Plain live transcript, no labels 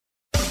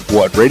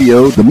What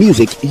Radio, the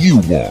music you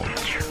want.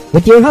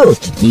 With your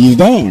host, Keys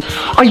Dan.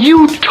 Are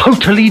you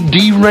totally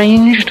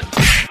deranged?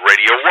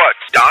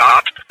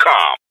 RadioWhat.com.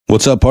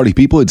 What's up, party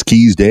people? It's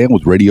Keys Dan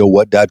with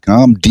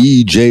RadioWhat.com,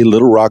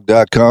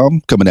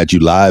 DJLittleRock.com, coming at you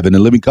live in a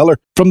living color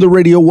from the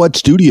Radio What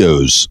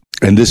studios.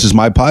 And this is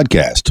my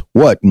podcast,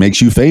 What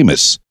Makes You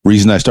Famous?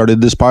 Reason I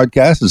started this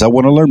podcast is I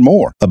want to learn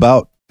more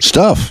about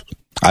stuff.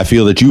 I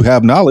feel that you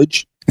have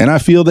knowledge, and I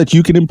feel that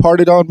you can impart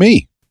it on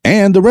me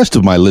and the rest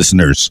of my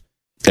listeners.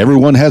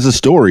 Everyone has a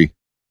story.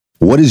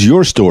 What is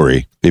your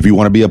story? If you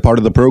want to be a part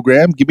of the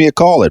program, give me a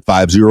call at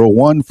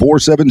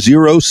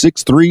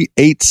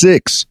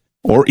 501-470-6386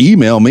 or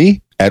email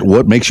me at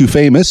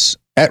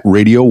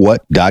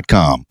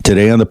whatmakesyouFamous@radiowhat.com.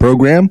 Today on the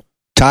program,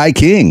 Ty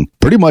King.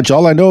 Pretty much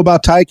all I know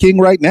about Ty King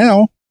right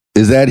now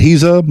is that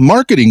he's a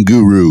marketing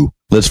guru.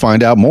 Let's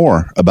find out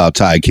more about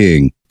Ty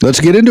King.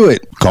 Let's get into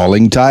it.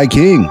 Calling Ty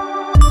King.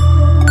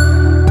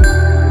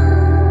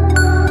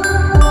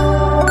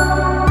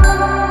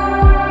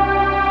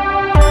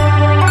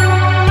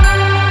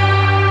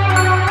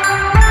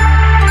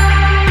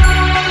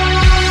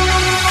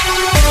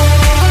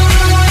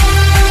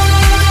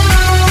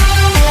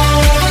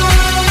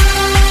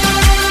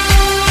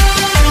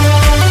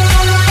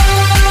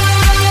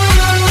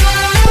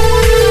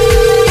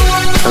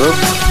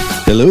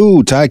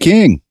 Hello, Ty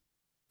King.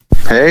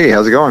 Hey,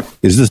 how's it going?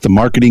 Is this the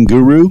marketing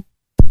guru?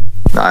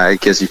 I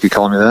guess you could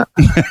call me that.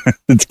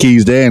 It's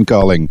Keys Dan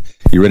calling.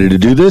 You ready to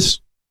do this?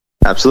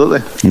 Absolutely.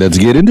 Let's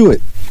get into it.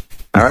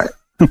 All right.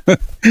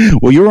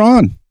 Well, you're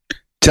on.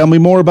 Tell me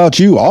more about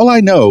you. All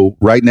I know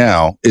right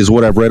now is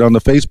what I've read on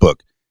the Facebook.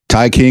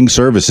 Ty King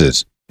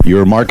Services.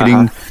 You're a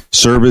marketing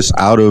service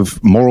out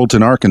of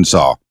Morrilton,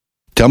 Arkansas.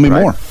 Tell me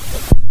more.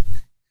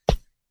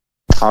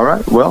 All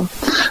right. Well,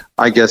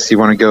 I guess you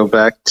want to go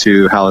back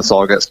to how this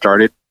all got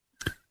started,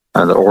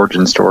 the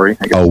origin story.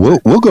 I guess. Oh,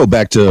 we'll go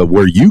back to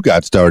where you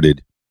got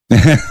started.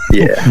 Yeah.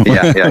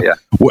 I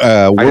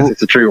guess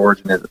it's a true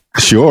origin, is it?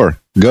 Sure.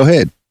 Go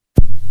ahead.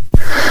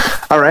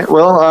 All right.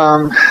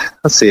 Well,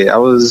 let's see. I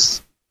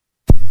was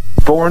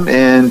born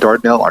in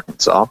Dardanelle,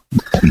 Arkansas,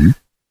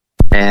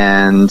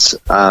 and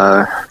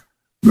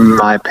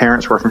my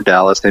parents were from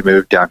Dallas. They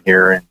moved down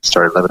here and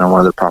started living on one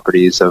of the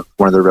properties of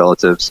one of their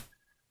relatives.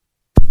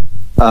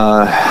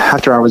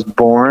 After I was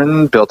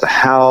born, built a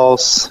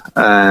house,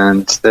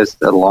 and there's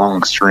a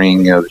long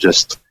string of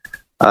just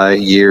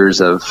years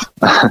of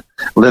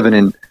living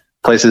in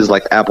places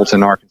like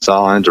Appleton,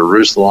 Arkansas, and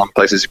Jerusalem,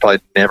 places you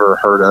probably never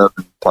heard of,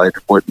 and probably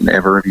wouldn't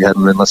ever if you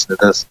hadn't been listening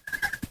to this.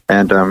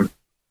 And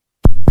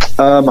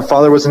my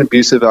father was an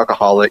abusive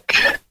alcoholic.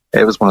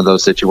 It was one of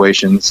those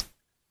situations.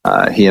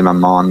 He and my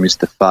mom used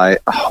to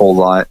fight a whole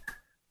lot,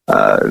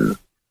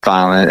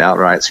 violent,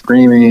 outright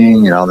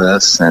screaming, and all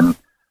this, and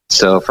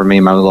so for me,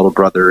 my little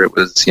brother, it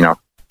was,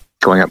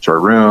 going up to our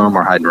room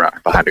or hiding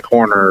around behind a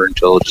corner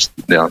until just,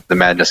 the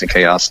madness and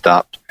chaos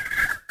stopped.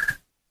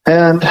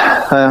 And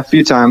a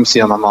few times,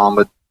 my mom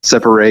would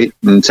separate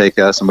and take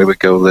us, and we would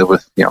go live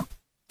with,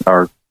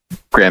 our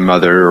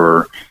grandmother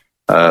or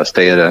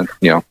stay at a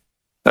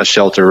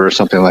shelter or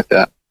something like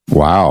that.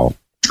 Wow.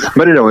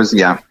 But it always,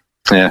 so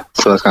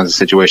those kinds of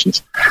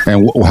situations.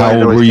 And how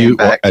old were you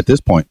at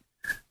this point?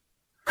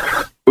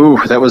 Ooh,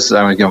 that was,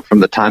 from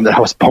the time that I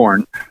was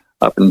born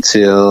up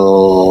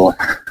until,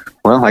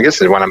 I guess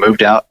when I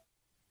moved out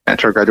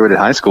after I graduated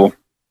high school.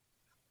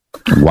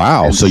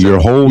 Wow. So your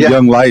whole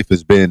young life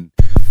has been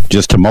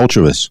just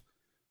tumultuous.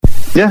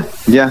 Yeah.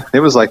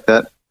 It was like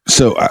that.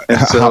 So,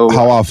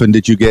 how often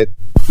did you get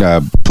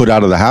put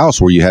out of the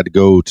house where you had to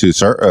go to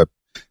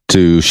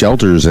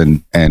shelters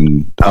and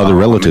other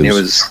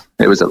relatives?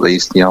 It was at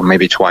least,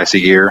 maybe twice a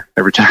year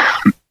every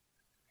time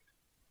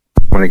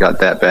when it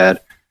got that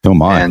bad. Oh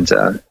my. And,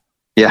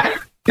 yeah.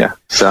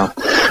 So okay.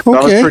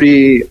 I was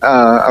pretty,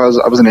 I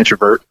was an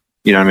introvert,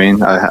 you know what I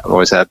mean? I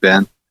always have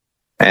been.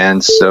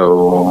 And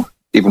so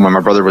even when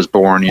my brother was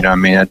born,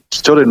 I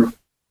still didn't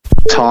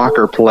talk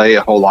or play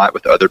a whole lot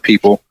with other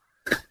people.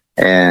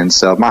 And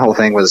so my whole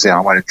thing was, I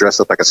wanted to dress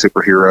up like a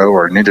superhero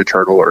or a Ninja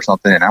Turtle or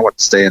something. And I wanted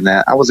to stay in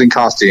that. I was in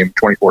costume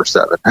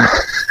 24/7.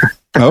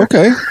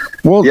 Okay.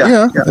 Well,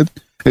 yeah.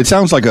 It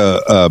sounds like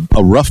a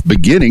rough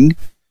beginning,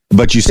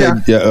 but you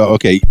said,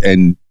 okay.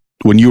 And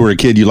when you were a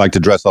kid, you liked to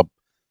dress up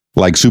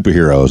like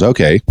superheroes.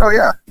 Okay. Oh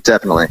yeah,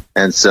 definitely.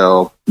 And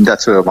so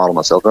that's who I modeled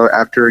myself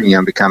after,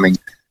 becoming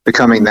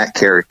that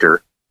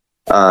character.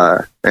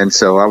 And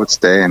so I would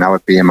stay and I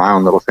would be in my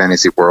own little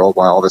fantasy world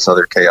while all this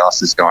other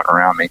chaos is going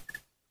around me,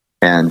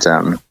 and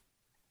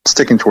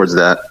sticking towards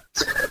that.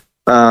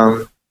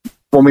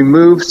 When we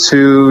moved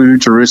to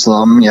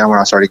Jerusalem, when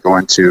I started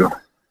going to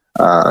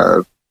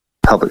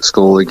public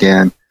school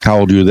again. How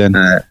old were you then?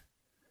 At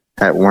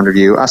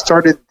Wonderview. I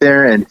started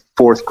there in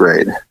 4th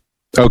grade.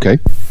 Okay.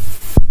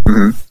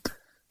 Mm-hmm.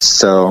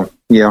 So,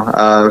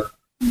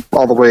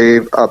 all the way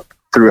up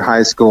through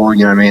high school,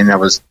 I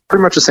was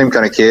pretty much the same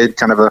kind of kid,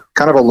 kind of a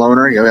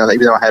loner, even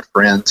though I had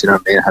friends, I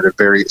had a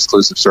very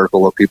exclusive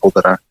circle of people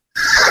that I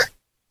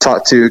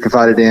talked to,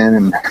 confided in,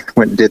 and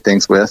went and did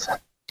things with.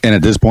 And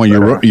at this point,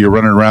 you're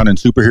running around in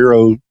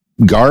superhero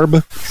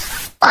garb?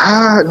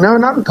 No,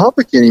 not in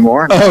public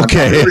anymore.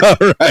 Okay,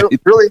 all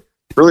right.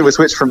 Really was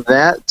switched from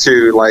that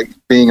to like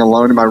being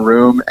alone in my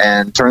room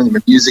and turning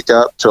the music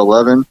up to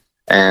 11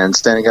 and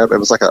standing up. It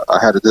was like I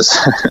had this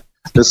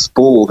this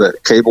spool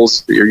that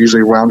cables are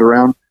usually wound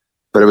around,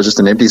 but it was just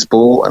an empty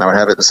spool, and I would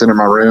have it in the center of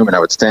my room, and I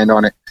would stand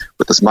on it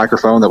with this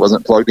microphone that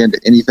wasn't plugged into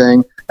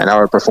anything, and I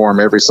would perform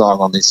every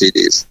song on these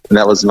CDs, and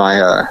that was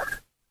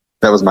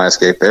my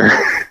escape there.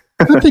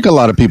 I think a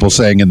lot of people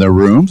sang in their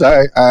rooms.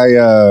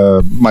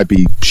 I might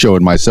be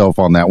showing myself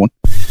on that one.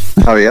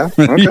 Oh yeah,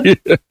 okay.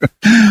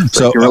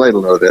 So you can relate a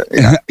little bit.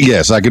 Yeah.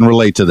 Yes, I can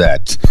relate to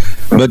that.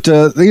 But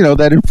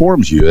that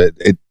informs you.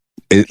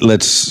 It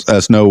lets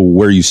us know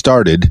where you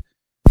started.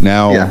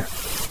 Now,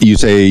 you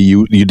say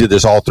you did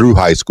this all through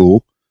high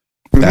school.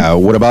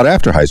 Mm-hmm. What about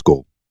after high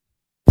school?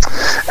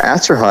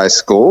 After high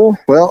school,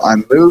 well, I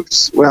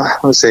moved. Well,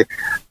 let's see.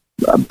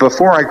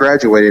 Before I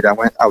graduated,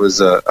 I was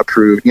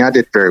approved. I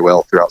did very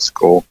well throughout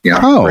school.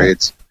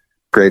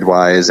 Grade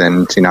wise,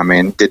 and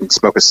didn't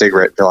smoke a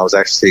cigarette until I was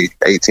actually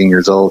 18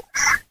 years old.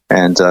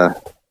 And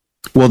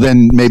well,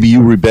 then maybe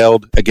you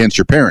rebelled against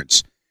your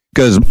parents,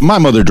 because my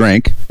mother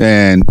drank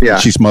and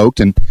she smoked,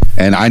 and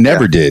I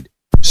never did.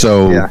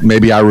 So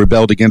maybe I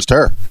rebelled against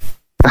her.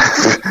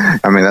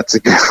 That's a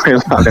good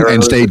way.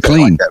 And stayed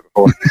clean.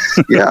 Like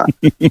yeah,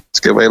 it's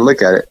a good way to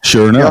look at it.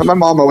 Sure enough. My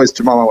mom always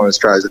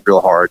tries it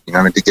real hard,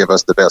 to give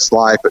us the best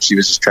life, but she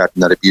was just trapped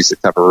in that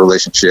abusive type of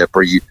relationship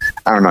where you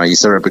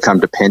sort of become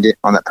dependent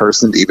on that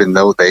person, even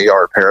though they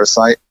are a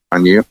parasite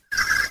on you.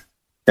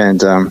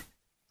 And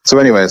so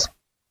anyways.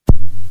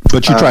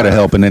 But you try to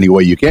help in any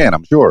way you can,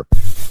 I'm sure.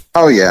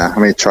 Oh yeah.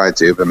 Try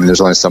to, but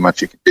there's only so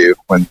much you can do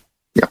when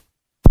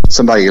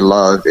somebody you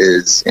love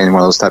is in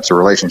one of those types of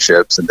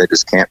relationships and they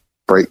just can't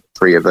break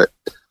free of it.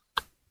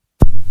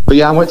 But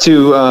yeah, I went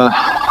to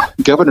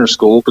governor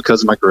school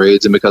because of my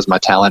grades and because of my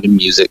talent in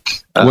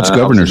music. What's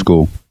governor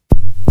school?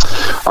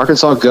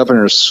 Arkansas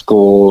Governor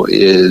School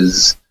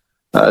is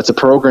it's a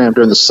program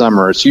during the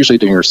summer. It's usually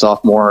during your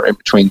sophomore, in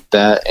between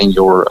that and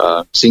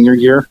your senior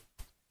year.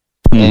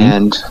 Mm-hmm.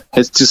 And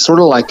it's just sort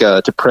of like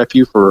to prep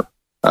you for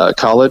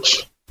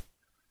college.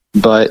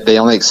 But they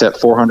only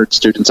accept 400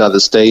 students out of the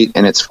state,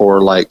 and it's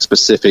for like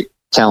specific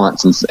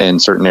talents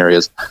in certain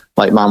areas.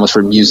 Like mine was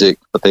for music,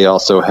 but they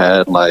also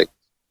had like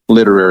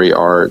literary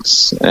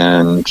arts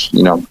and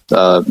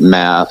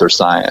math or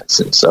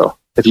science. And so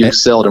if you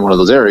excelled in one of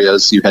those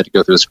areas, you had to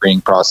go through a screening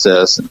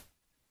process. And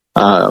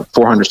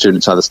 400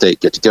 students out of the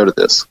state get to go to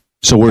this.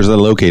 So where's that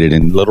located,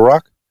 in Little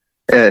Rock?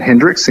 At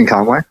Hendricks in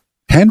Conway.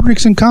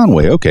 Hendricks in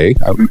Conway. Okay.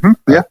 Mm-hmm.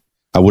 Yeah.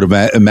 I would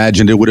have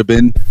imagined it would have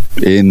been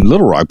in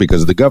Little Rock because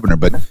of the governor,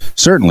 but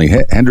certainly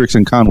Hendricks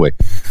and Conway.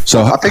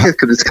 So I think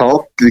it's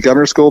called the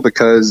Governor School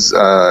because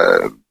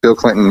Bill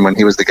Clinton, when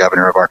he was the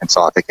governor of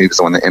Arkansas, I think he was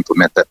the one that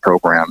implemented that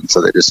program. So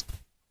they just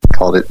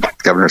called it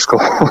Governor School.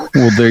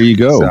 Well, there you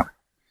go. So,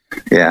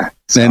 yeah.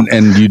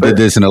 And you did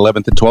this in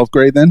 11th and 12th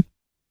grade then?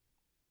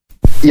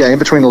 Yeah, in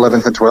between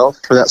 11th and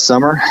 12th for that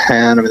summer.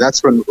 And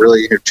that's when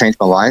really it changed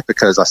my life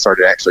because I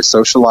started actually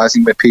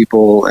socializing with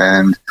people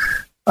and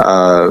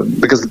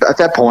because at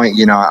that point,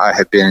 I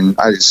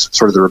was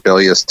sort of the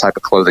rebellious type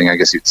of clothing, I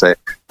guess you'd say,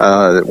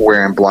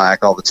 wearing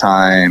black all the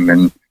time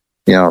and,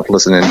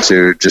 listening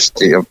to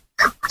just,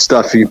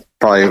 stuff you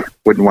probably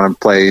wouldn't want to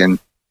play in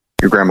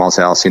your grandma's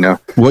house,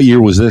 What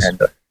year was this? And,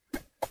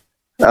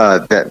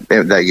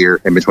 that year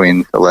in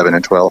between 11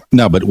 and 12.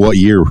 No, but what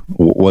year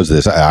was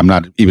this? I'm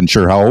not even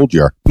sure how old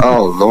you are.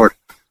 Oh, Lord.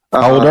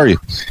 How old are you?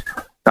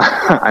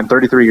 I'm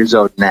 33 years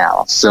old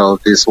now. So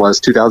this was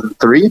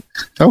 2003.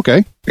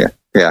 Okay.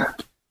 Yeah.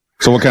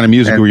 So what kind of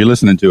music were you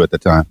listening to at the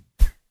time?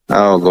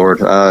 Oh,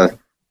 Lord. A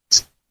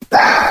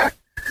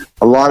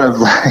lot of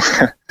like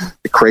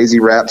the crazy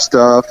rap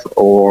stuff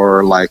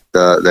or like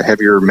the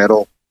heavier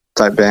metal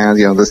type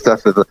bands, the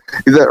stuff of the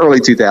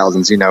early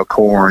 2000s,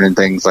 Korn and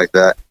things like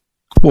that.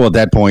 Well, at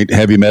that point,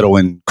 heavy metal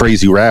and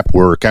crazy rap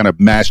were kind of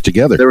mashed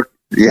together. They were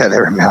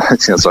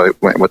so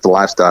it went with the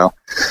lifestyle.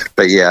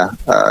 But yeah,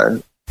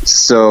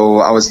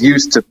 so I was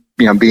used to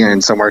being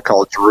in somewhere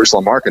called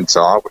Jerusalem,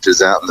 Arkansas, which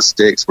is out in the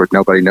sticks where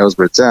nobody knows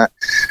where it's at.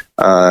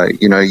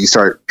 You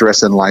start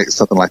dressing like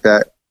something like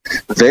that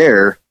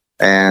there,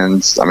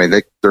 and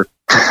they're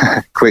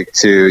quick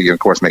to, of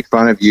course, make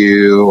fun of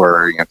you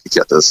or kick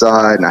you out to the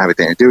side, not have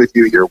anything to do with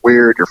you. You're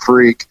weird, you're a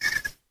freak,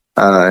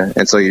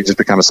 and so you just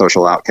become a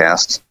social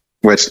outcast,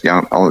 which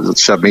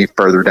shoved me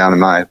further down in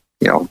my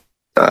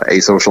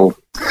asocial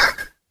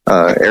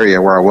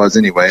area where I was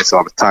anyway. So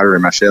I was tighter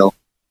in my shell.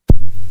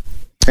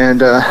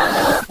 And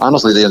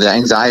honestly, the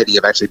anxiety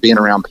of actually being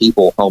around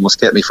people almost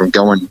kept me from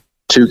going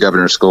to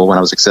governor school when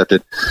I was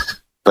accepted.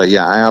 But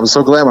yeah, I was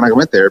so glad when I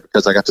went there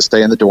because I got to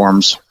stay in the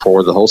dorms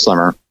for the whole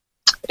summer.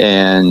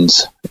 And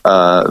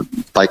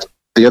like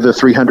the other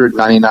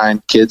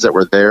 399 kids that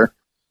were there,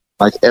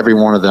 like every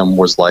one of them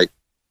was like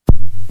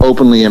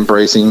openly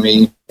embracing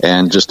me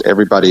and just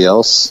everybody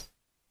else.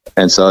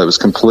 And so it was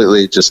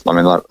completely just,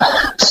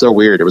 so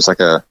weird. It was like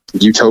a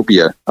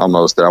utopia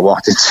almost that I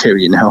walked into,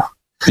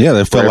 Yeah,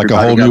 that felt like a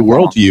whole new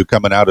world to you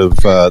coming out of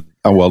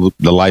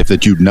the life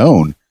that you'd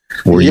known,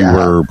 where you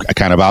were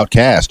kind of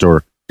outcast,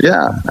 or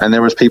and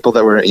there was people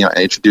that were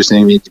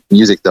introducing me to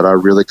music that I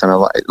really kind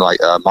of like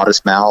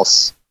Modest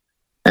Mouse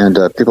and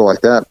people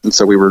like that. And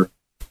so I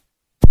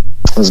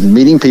was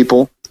meeting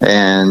people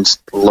and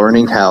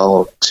learning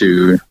how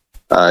to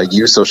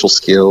use social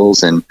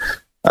skills and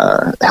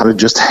how to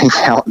just hang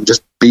out and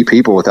just be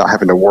people without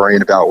having to worry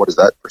about what is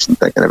that person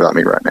thinking about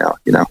me right now,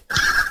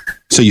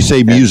 So you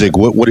say music.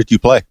 What did you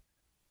play?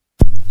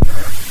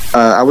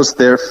 I was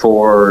there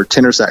for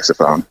tenor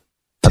saxophone.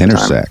 Tenor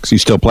sax. You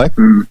still play?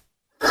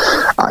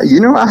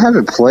 I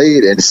haven't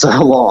played in so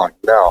long.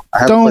 No, I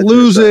haven't. Don't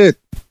lose it.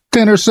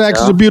 Tenor sax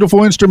is a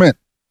beautiful instrument.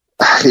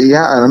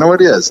 Yeah, I don't know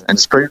what it is, and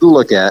it's pretty to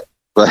look at.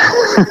 But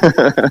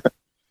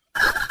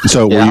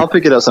so I'll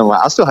pick it up somewhere.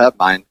 I still have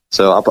mine,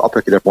 so I'll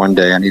pick it up one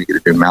day. I need to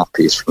get a new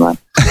mouthpiece for mine.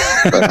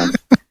 But,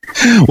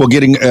 well,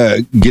 getting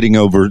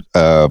over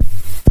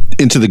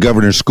into the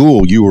governor's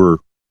school,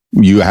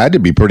 you had to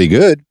be pretty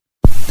good.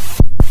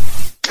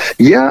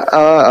 Yeah,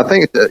 I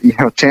think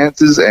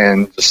chances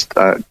and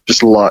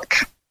just luck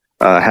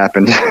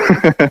happened.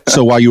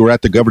 So while you were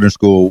at the governor's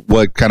school,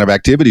 what kind of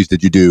activities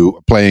did you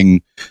do?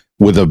 Playing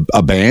with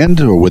a band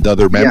or with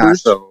other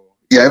members?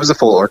 Yeah, it was a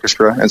full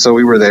orchestra, and so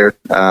we were there.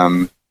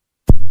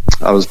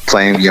 I was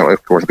playing.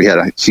 Of course, we had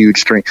a huge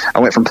string. I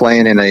went from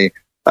playing in a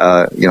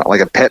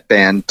like a pet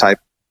band type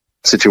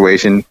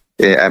situation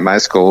at my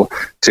school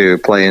to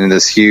playing in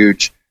this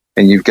huge.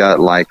 And you've got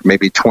like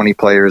maybe 20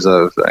 players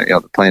of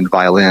playing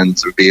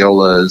violins, or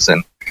violas,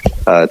 and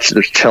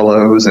there's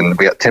cellos, and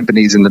we got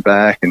timpanis in the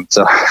back, and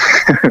so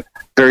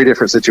very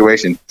different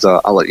situation. So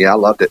I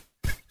loved it.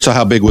 So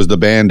how big was the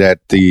band at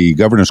the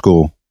governor's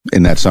school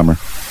in that summer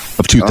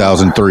of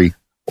 2003?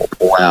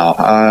 Wow,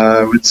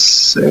 I would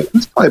say it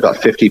was probably about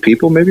 50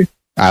 people, maybe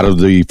out of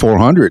the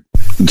 400.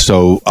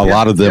 So a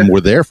lot of them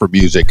were there for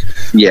music.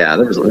 Yeah,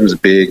 there was a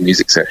big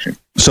music section.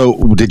 So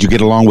did you get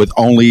along with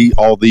only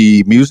all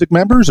the music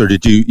members, or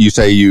did you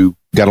say you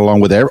got along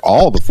with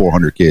all the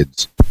 400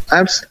 kids?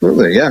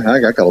 Absolutely, yeah. I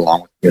got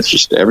along with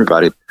just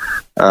everybody,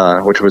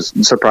 which was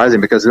surprising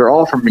because they're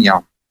all from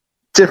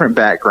different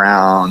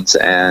backgrounds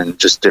and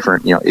just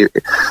different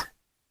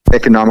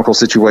economical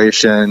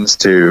situations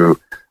to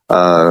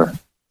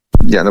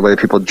the way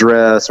people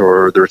dress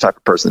or their type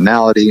of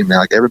personality. I mean,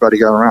 like everybody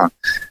got around,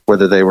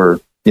 whether they were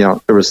I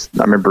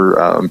remember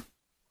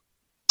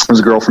there was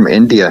a girl from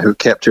India who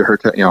kept to her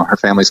her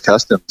family's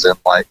customs, and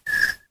like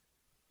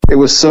it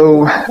was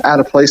so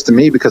out of place to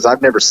me because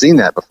I've never seen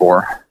that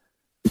before.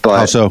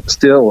 But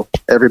still,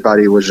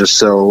 everybody was just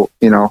so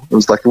it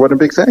was like it wasn't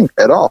a big thing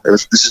at all.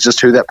 This is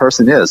just who that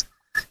person is,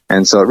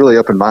 and so it really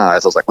opened my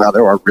eyes. I was like, wow,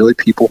 there are really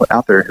people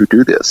out there who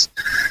do this.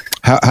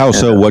 How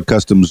so? What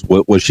customs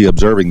was she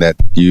observing that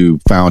you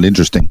found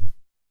interesting?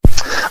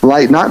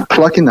 Like not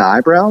plucking the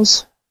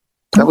eyebrows.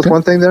 That was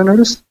one thing that I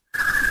noticed.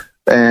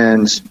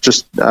 And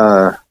just,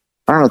 I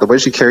don't know, the way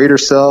she carried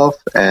herself,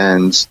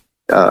 and,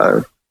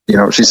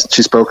 she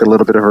spoke a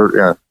little bit of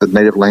her, the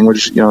native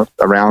language,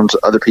 around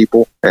other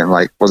people, and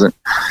like wasn't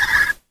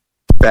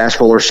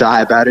bashful or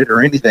shy about it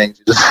or anything.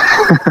 She just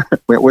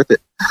went with it.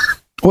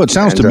 Well, it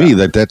sounds to me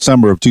that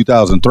summer of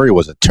 2003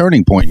 was a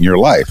turning point in your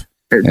life.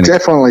 It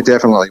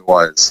definitely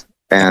was.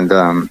 And,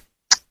 the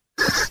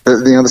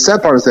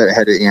sad part is that it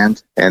had to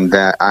end, and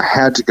that I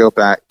had to go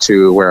back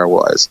to where I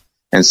was.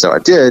 And so I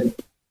did.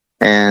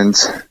 And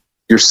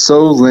you're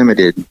so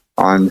limited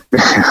on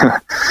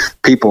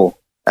people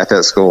at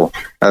that school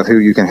of who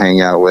you can hang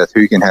out with,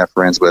 who you can have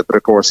friends with. But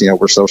of course,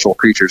 we're social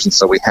creatures, and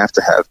so we have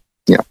to have,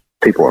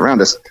 people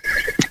around us.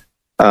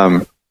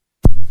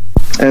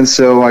 And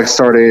so I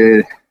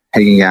started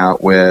hanging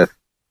out with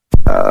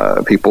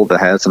people that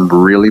had some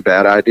really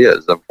bad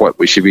ideas of what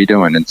we should be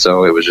doing. And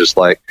so it was just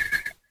like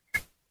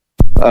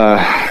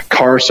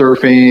car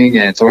surfing,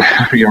 and so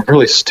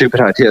really stupid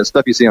ideas,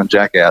 stuff you see on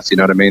Jackass. You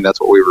know what I mean? That's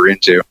what we were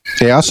into.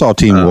 Yeah, I saw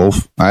Teen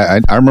Wolf. I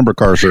remember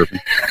car surfing.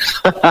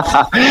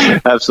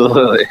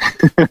 Absolutely.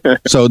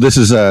 So this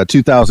is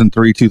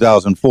 2003,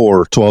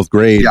 2004, 12th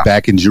grade,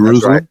 back in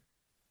Jerusalem. Right.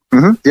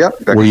 Mm-hmm.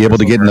 Yep. Were you able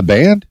to get in the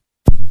band?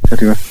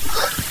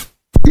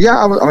 Yeah,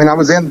 I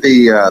was in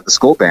the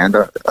school band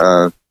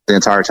the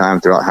entire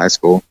time throughout high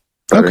school.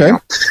 But, okay.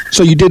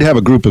 So you did have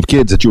a group of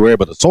kids that you were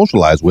able to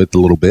socialize with a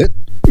little bit.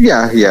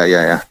 Yeah.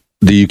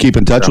 Do you keep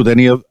in touch with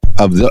any of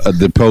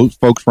the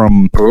folks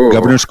from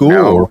governor's school?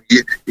 No, or?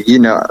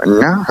 No,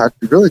 I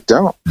really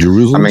don't.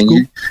 Jerusalem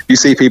school? You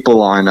see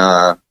people on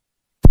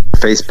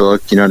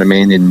Facebook, you know what I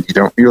mean? And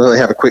you really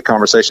have a quick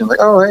conversation like,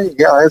 oh, hey,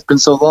 yeah, it's been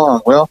so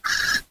long. Well,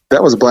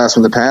 that was a blast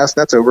from the past.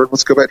 That's over.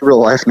 Let's go back to real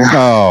life now.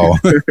 Oh,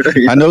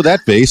 I know that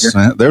face.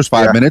 Yeah. There's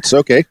 5 minutes.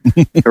 Okay.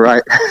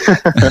 Right.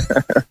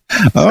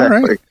 All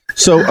right.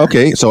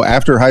 So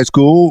after high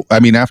school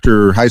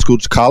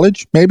to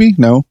college, maybe?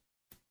 No.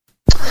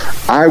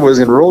 I was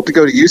enrolled to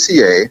go to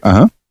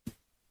UCA.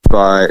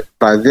 But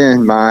by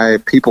then my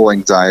people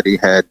anxiety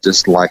had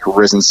just like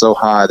risen so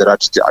high that I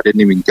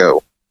didn't even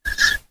go.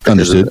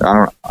 Understood.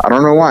 I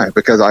don't know why,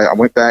 because I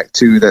went back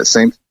to that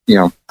same,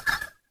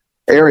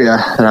 area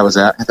that I was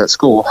at that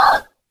school.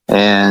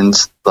 And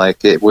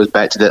like it was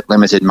back to that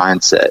limited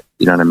mindset,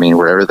 you know what I mean,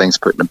 where everything's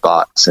put in a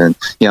box. And,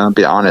 you know, to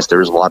be honest, there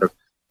was a lot of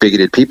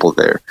bigoted people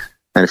there.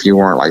 And if you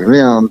weren't like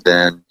them,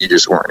 then you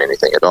just weren't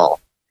anything at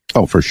all.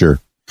 Oh, for sure.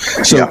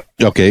 So,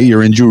 okay,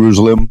 you're in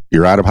Jerusalem.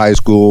 You're out of high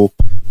school.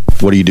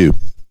 What do you do?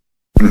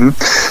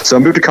 So I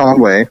moved to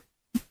Conway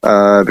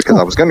because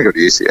I was going to go to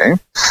UCA.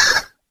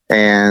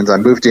 And I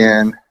moved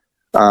in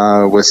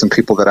with some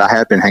people that I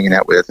had been hanging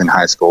out with in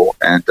high school.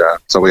 And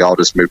so we all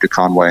just moved to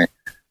Conway,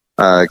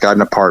 got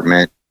an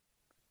apartment.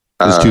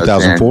 This is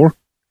 2004?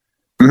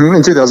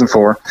 In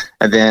 2004.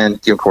 And then,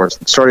 of course,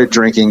 started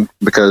drinking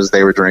because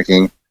they were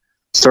drinking.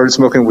 Started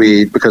smoking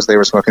weed because they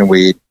were smoking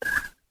weed.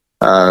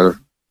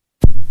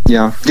 You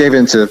know, gave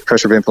in to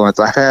pressure of influence.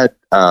 I've had,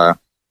 you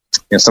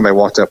know, somebody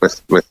walked up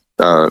with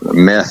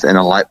meth and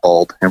a light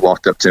bulb and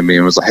walked up to me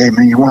and was like, "Hey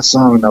man, you want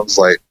some?" And I was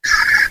like,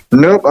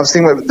 "Nope, I've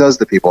seen what it does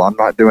to people. I'm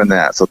not doing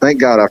that." So thank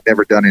God I've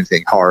never done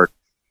anything hard.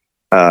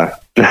 I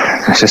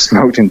just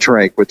smoked and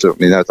drank, which, I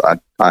mean,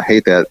 I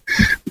hate that,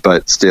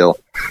 but still,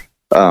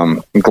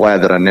 I'm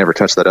glad that I never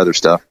touched that other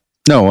stuff.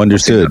 No,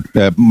 understood.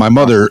 My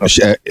mother,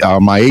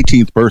 on my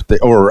 18th birthday,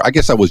 or I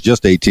guess I was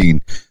just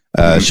 18,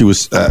 she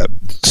was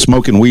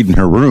smoking weed in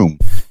her room,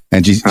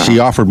 and she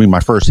offered me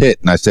my first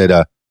hit, and I said,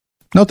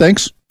 "No,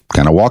 thanks."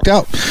 Kind of walked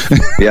out.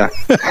 Yeah.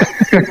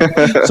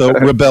 So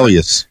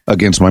rebellious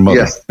against my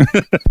mother. Yes.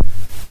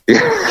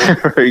 Yeah.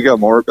 There you go.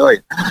 More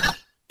rebellion.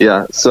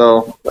 Yeah.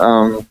 So,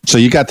 so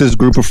you got this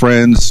group of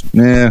friends,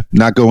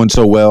 not going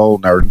so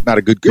well, or not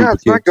a good group of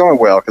it's kids. not going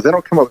well because they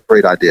don't come up with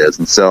great ideas.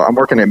 And so I'm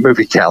working at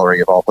Movie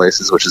Gallery of all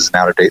places, which is an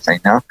out-of-date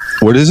thing now.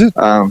 What is it?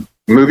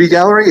 Movie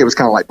Gallery. It was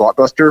kind of like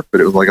Blockbuster, but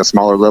it was like a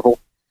smaller level.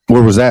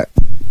 Where was that?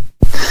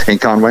 In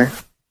Conway.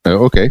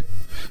 Oh, okay.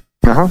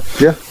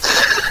 Yeah.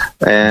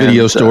 And,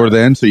 video store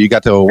then, so you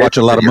got to watch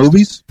a lot of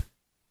movies?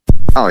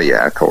 Oh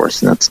yeah, of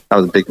course. I've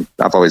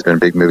always been a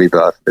big movie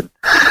buff. But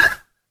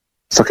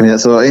so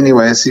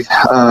anyways,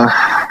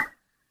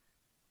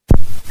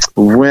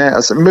 when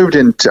I moved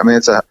into, I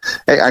mean,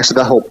 actually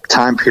that whole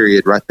time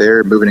period right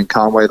there, moving in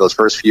Conway, those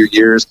first few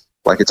years,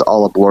 like it's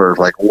all a blur of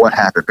like what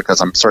happened,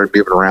 because I'm started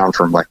moving around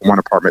from like one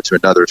apartment to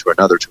another, to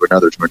another, to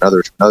another, to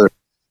another, to another,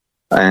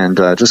 and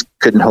just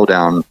couldn't hold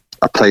down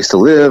a place to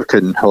live,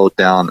 couldn't hold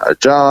down a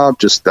job.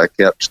 Just I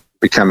kept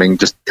becoming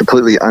just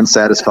completely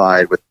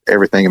unsatisfied with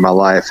everything in my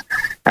life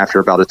after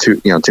about a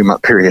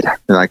 2-month period.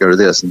 Then I go to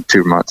this in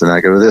 2 months, and then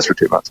I go to this for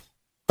 2 months.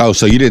 Oh,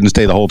 so you didn't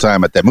stay the whole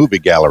time at that movie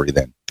gallery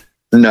then?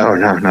 No,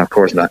 of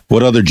course not.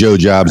 What other Joe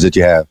jobs did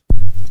you have?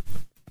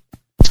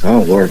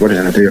 Oh Lord, what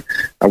did I do?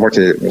 I worked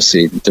at, let's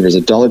see, there was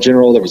a Dollar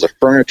General, there was a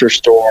furniture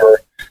store.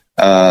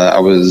 I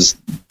was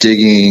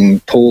digging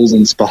pools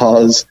and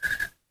spas,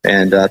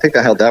 and I think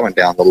I held that one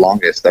down the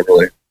longest. I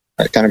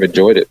kind of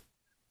enjoyed it.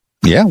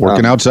 Yeah,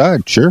 working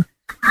outside, sure.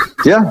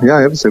 Yeah,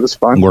 it was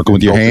fun. Working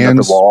with your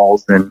hands, the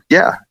walls, and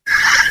yeah.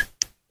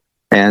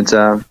 And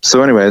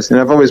so, anyways, and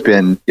I've always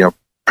been,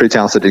 pretty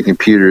talented in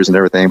computers and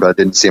everything, but I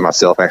didn't see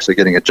myself actually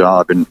getting a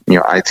job in,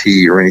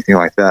 IT or anything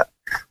like that.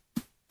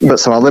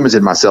 But so I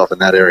limited myself in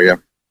that area,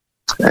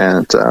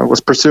 and was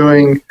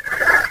pursuing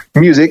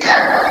music.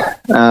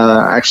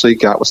 Actually,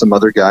 got with some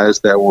other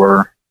guys that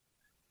were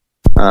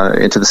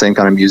into the same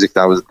kind of music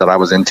that I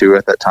was into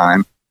at that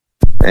time.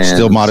 And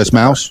still Modest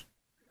Mouse.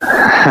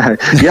 Yeah,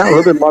 a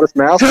little bit of Modest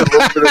Mouse, and a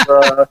little bit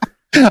of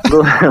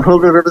a little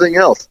bit of everything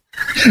else.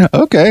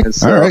 Okay,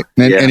 so, all right.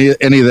 And any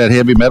of that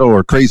heavy metal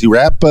or crazy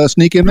rap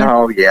sneak in there?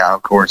 Oh yeah,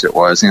 of course it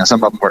was.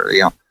 Some of them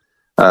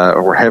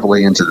were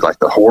heavily into like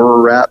the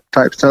horror rap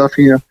type stuff.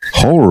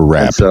 Horror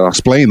rap. So,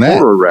 explain that.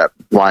 Horror rap,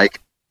 like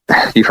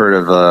you've heard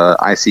of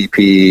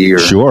ICP or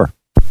sure.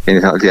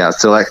 Anything, yeah.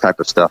 So that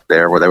type of stuff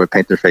there, where they would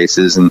paint their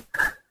faces and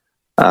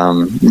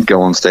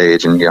go on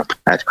stage and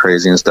act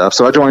crazy and stuff.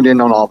 So I joined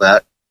in on all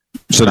that.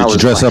 So did you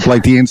dress up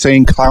like the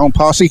Insane Clown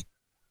Posse?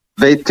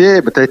 They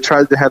did, but they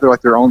tried to have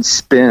their own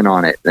spin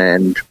on it,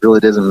 and really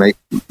doesn't make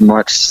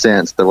much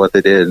sense to what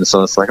they did. And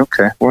so it's like,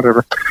 okay,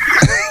 whatever.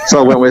 So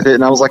I went with it,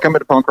 and I was like, I'm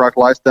in a punk rock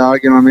lifestyle,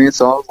 you know what I mean?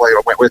 So I was like,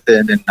 I went with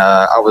it, and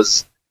I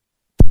was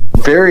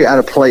very out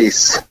of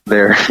place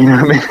there, you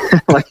know what I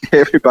mean? Like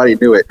everybody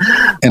knew it.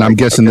 And I'm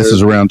guessing this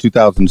is around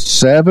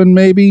 2007,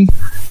 maybe?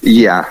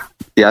 Yeah.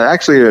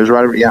 Actually, it was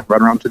right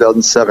around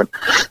 2007.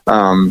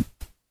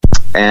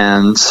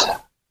 And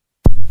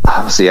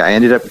see, I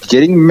ended up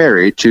getting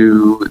married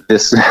to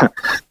this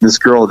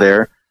girl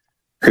there,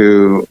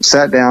 who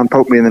sat down,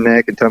 poked me in the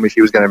neck, and told me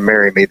she was going to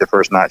marry me the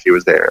first night she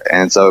was there.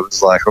 And so it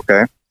was like,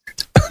 okay.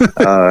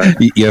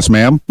 Yes,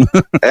 ma'am.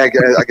 I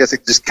guess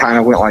it just kind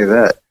of went like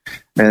that.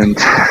 And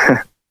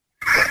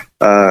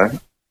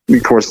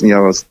of course,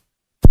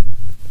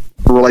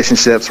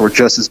 relationships were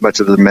just as much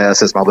of a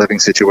mess as my living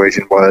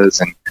situation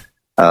was, and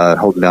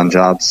holding down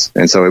jobs.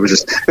 And so it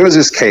was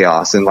just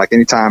chaos. And like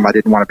anytime I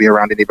didn't want to be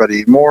around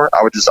anybody anymore,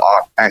 I would just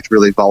act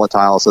really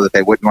volatile so that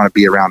they wouldn't want to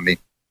be around me.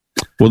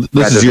 Well,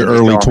 this is your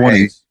early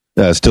 20s.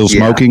 Still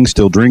smoking,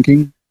 still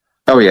drinking?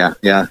 Oh yeah.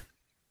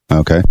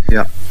 Okay.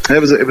 Yeah.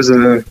 It was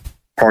a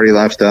party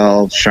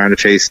lifestyle, trying to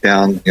chase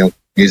down,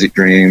 music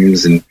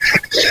dreams and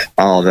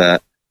all of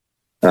that.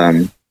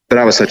 But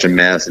I was such a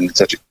mess and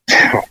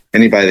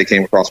anybody that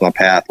came across my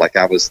path, like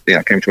I was,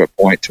 came to a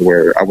point to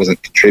where I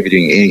wasn't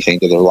contributing anything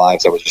to their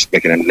lives. I was just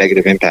making a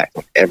negative impact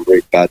on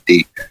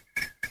everybody.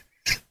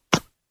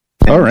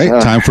 All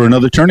right, time for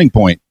another turning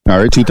point. All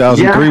right,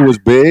 2003 was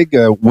big.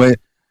 When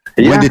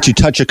did you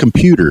touch a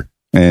computer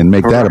and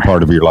make that a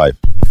part of your life?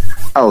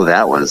 Oh,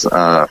 that was,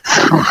 I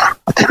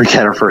think we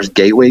got our first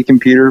Gateway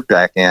computer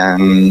back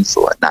in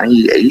 98,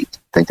 I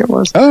think it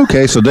was.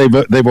 Okay, so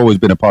they've always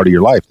been a part of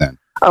your life then.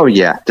 Oh,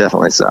 yeah,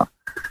 definitely so.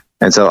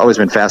 And so I've always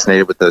been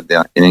fascinated with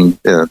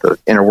the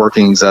inner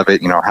workings of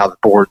it, how the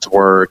boards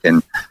work,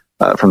 and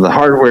from the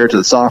hardware to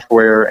the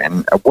software,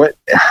 and what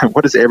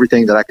is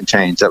everything that I can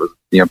change. That was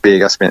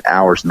big. I spent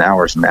hours and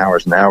hours and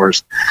hours and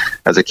hours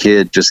as a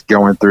kid just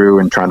going through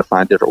and trying to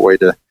find a different way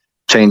to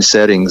change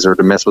settings or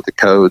to mess with the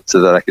code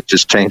so that I could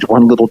just change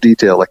one little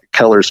detail, like a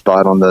color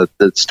spot on the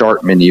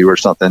start menu or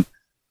something,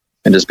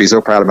 and just be so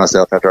proud of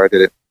myself after I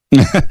did it.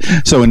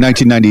 So in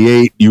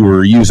 1998, you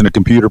were using a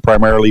computer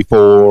primarily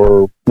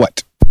for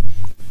what?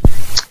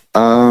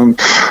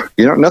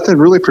 Nothing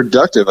really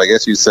productive, I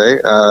guess you'd say.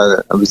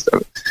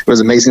 It was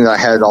amazing that I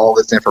had all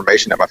this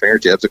information at my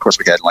fingertips. Of course,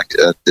 we had like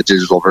the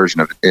digital version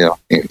of it,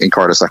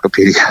 Encarta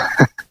Cyclopedia.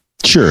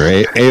 Sure,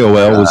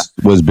 AOL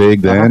was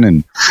big then,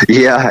 and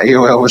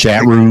AOL was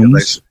chat big.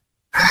 rooms.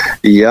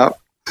 Yep.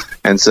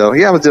 And so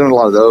I was doing a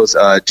lot of those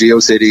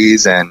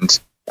GeoCities and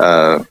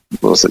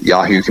what was it,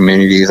 Yahoo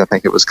Communities, I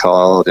think it was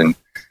called, and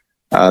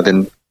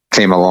then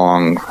came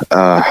along.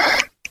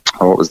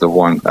 What was the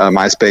one?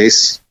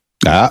 MySpace.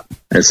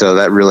 And so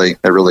that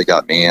really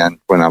got me in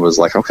when I was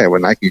like, okay,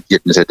 when I could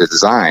get into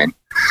design.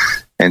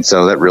 And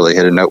so that really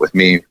hit a note with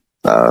me.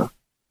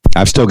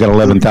 I've still got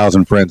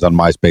 11,000 friends on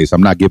MySpace.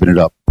 I'm not giving it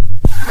up.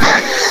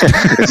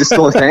 Is this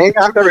still a thing?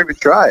 I've never even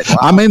tried. Wow.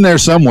 I'm in there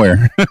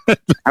somewhere.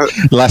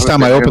 Last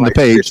time I opened the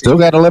page, still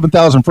got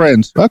 11,000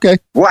 friends. Okay.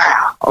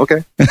 Wow.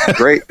 Okay.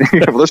 Great.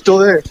 Well, they're still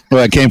there.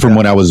 Well, it came from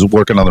when I was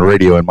working on the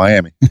radio in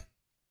Miami.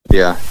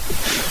 Yeah.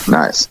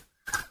 Nice.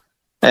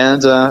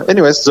 And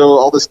anyways, so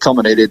all this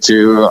culminated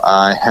to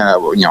I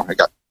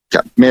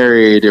got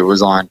married. It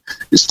was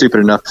stupid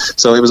enough.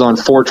 So it was on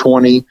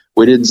 420.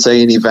 We didn't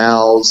say any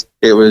vowels.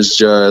 It was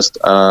just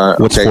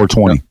what's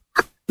 420?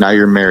 Now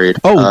you're married.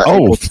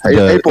 April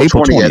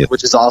 20th,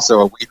 which is also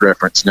a weed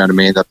reference. You know what I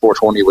mean? That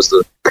 420 was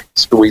the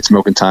weed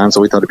smoking time,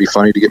 so we thought it'd be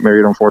funny to get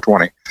married on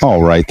 420.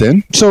 All right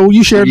then. So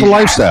you shared the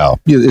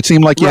lifestyle. It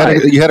seemed like you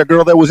had a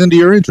girl that was into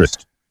your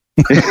interest.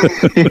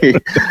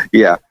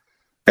 Yeah,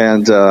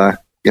 and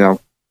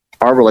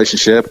our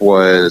relationship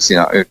was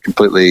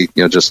completely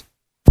just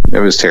it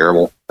was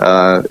terrible.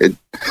 It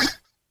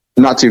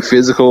not too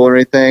physical or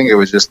anything. It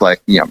was just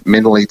like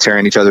mentally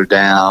tearing each other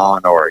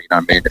down, or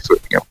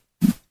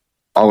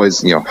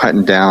always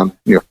hunting down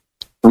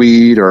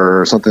weed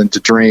or something to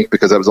drink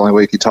because that was the only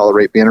way you could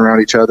tolerate being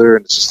around each other.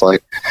 And it's just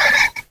like,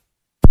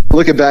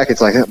 looking back,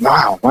 it's like,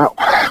 wow,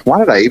 why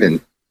did I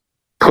even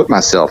put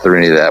myself through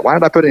any of that? Why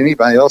did I put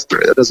anybody else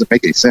through it? That doesn't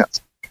make any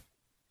sense.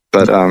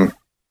 But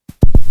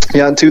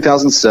in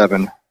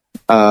 2007,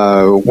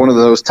 one of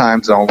those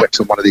times I went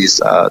to one of these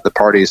the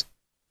parties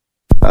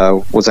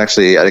was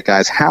actually at a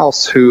guy's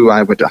house who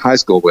I went to high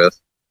school with,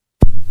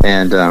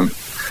 and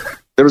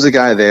there was a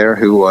guy there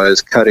who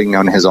was cutting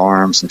on his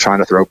arms and trying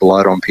to throw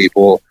blood on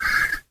people,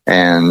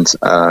 and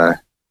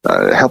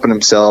helping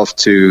himself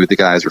to the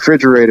guy's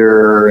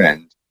refrigerator,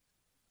 and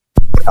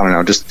I don't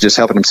know, just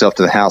helping himself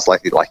to the house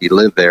like he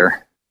lived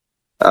there,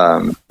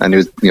 and he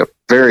was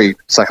very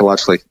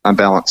psychologically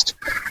unbalanced.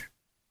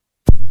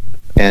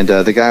 And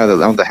the guy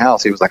that owned the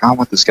house, he was like, I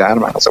want this guy.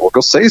 And I was like, well,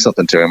 go say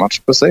something to him. Why don't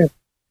you go say it?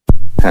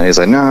 And he's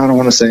like, no, I don't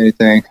want to say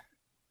anything.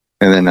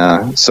 And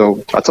then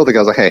so I told the guy,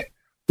 I was like, hey,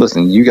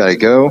 listen, you got to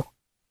go.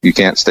 You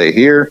can't stay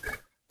here.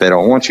 They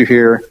don't want you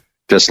here.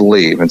 Just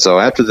leave. And so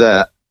after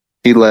that,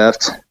 he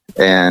left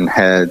and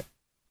had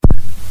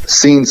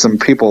seen some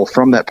people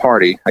from that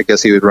party. I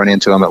guess he would run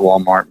into them at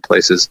Walmart and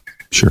places.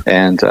 Sure.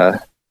 And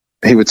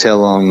he would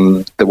tell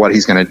them what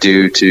he's going to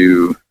do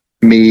to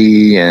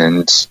me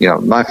and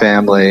my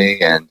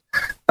family and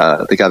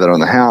the guy that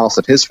owned the house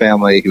and his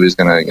family. He was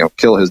going to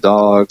kill his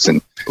dogs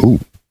and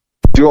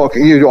do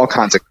all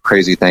kinds of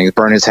crazy things,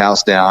 burn his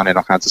house down and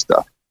all kinds of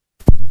stuff.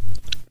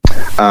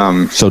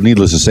 So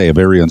needless to say, a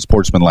very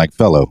unsportsmanlike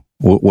fellow.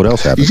 What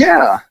else happened?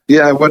 Yeah,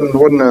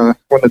 wasn't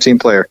a team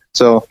player.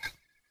 So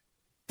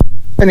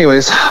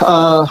anyways,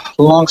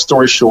 long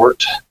story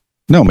short.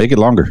 No, make it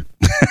longer.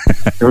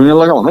 Make it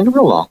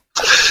real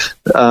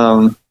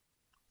long.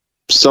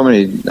 So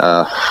many,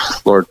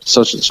 Lord,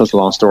 such a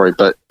long story.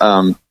 But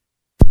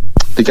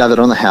the guy that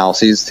owned the house,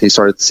 he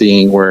started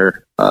seeing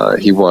where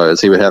he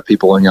was. He would have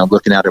people,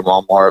 looking out at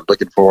Walmart,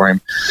 looking for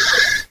him.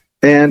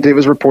 And it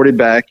was reported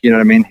back, He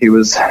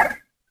was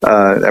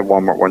at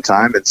Walmart one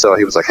time. And so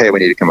he was like, hey, we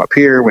need to come up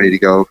here. We need to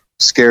go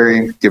scare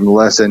him, give him a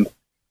lesson,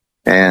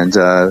 and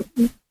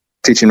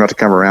teach him not to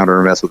come around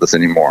or mess with us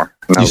anymore.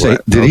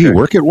 Did he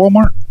work at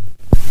Walmart?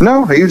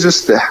 No, he was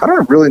just, I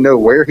don't really know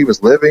where he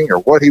was living or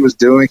what he was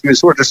doing. He was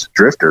sort of just a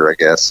drifter, I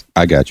guess.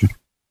 I got you.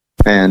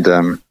 And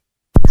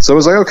so I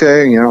was like,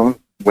 okay,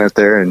 went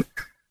there, and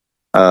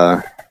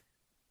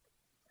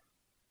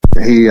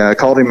he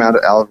called him out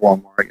of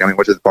Walmart. I mean,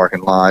 went to the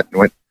parking lot and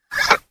went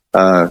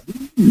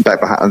back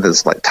behind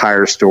this like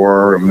tire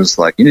store and was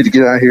like, "You need to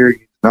get out of here. You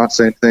not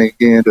say anything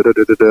again."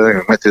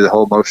 And went through the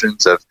whole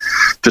motions of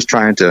just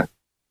trying to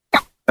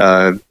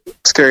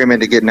scare him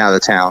into getting out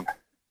of the town,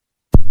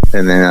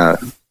 and then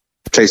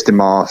chased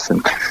him off.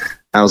 And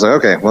I was like,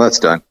 "Okay, well, that's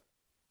done."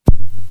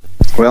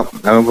 Well,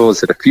 what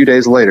was it? A few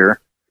days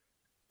later,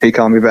 he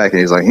called me back and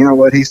he's like, "You know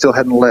what? He still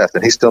hadn't left,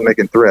 and he's still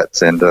making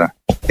threats." And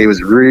he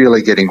was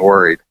really getting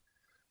worried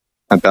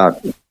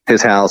about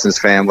his house, his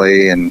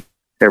family, and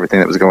everything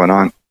that was going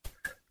on.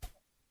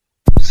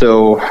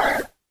 So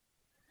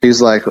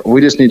he's like,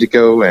 "We just need to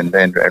go and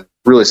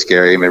really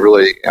scare him and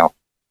really,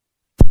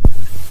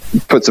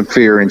 put some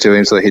fear into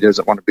him so he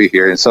doesn't want to be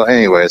here." And so,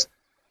 anyways,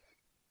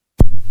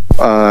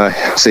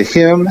 see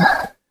him.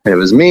 It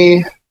was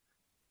me.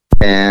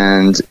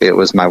 And it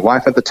was my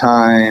wife at the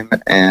time,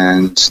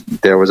 and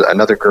there was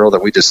another girl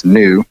that we just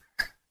knew.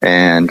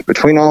 And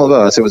between all of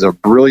us, it was a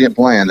brilliant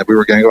plan that we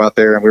were going to go out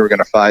there and we were going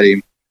to fight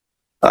him.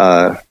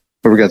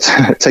 We were going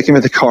to take him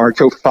in the car,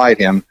 go fight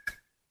him,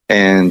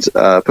 and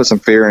put some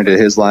fear into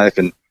his life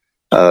and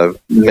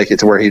make it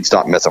to where he'd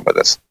stop messing with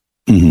us.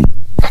 Mm-hmm.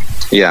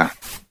 Yeah.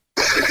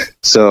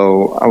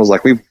 So I was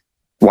like, we've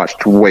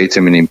watched way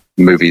too many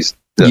movies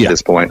at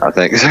this point, I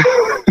think.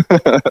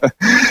 I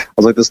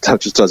was like, this stuff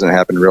just doesn't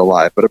happen in real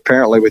life, but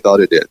apparently we thought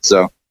it did.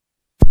 So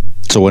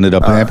what ended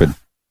up happening?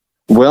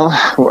 Well,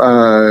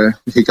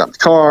 he got in the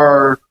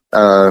car.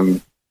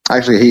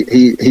 Actually,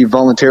 he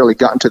voluntarily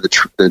got into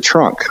the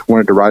trunk,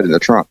 wanted to ride in the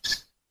trunk.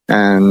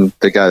 And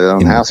the guy that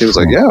owned the house, he was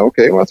like, "Yeah,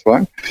 okay, well, that's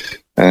fine."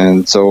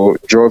 And so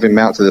drove him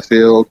out to the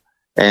field.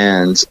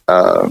 And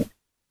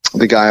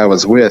the guy I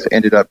was with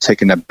ended up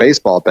taking a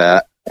baseball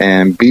bat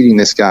and beating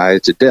this guy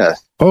to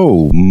death.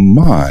 Oh,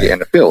 my. In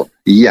the field.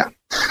 Yeah.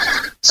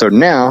 So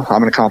now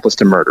I'm an accomplice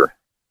to murder.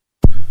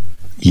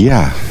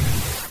 Yeah.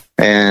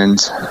 And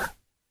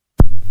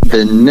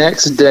the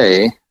next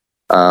day,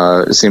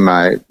 see,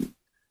 my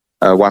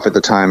wife at the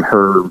time,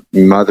 her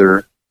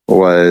mother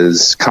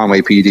was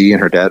Conway PD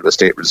and her dad was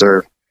State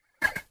Reserve.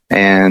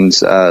 And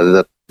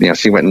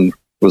she went and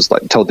was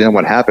like told them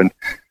what happened.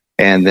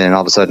 And then all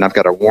of a sudden I've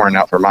got a warrant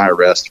out for my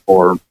arrest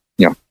for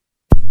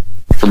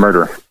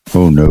murder.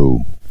 Oh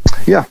no.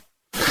 Yeah.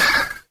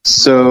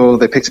 So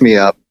they picked me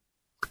up,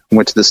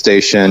 went to the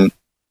station,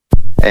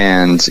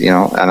 and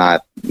I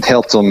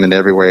helped him in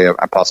every way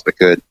I possibly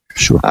could.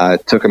 Sure. I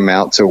took him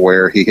out to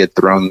where he had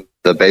thrown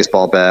the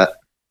baseball bat.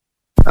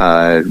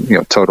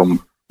 Told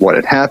him what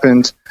had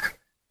happened,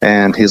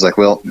 and he's like,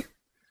 "Well,"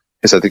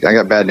 he said, "I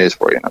got bad news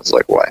for you." And I was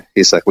like, "What?"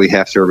 He's like, "We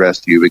have to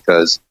arrest you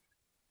because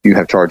you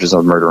have charges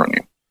of murder on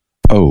you."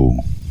 Oh.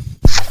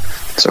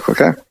 So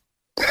okay.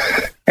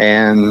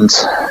 And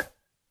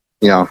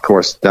of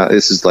course,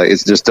 this is like,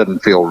 it just doesn't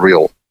feel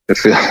real.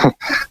 It's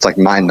like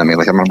mind numbing.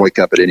 Like I'm gonna wake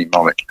up at any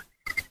moment,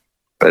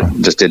 but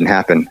it just didn't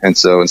happen. And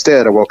so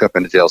instead, I woke up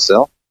in a jail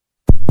cell,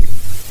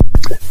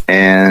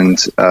 and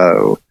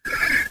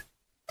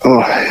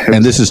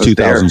and this is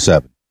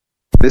 2007.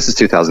 This is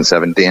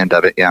 2007. The end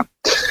of it. Yeah.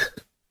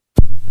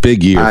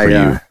 Big year for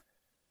you.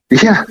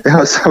 Yeah, I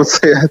would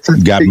say that's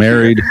got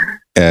married.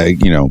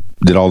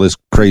 Did all this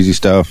crazy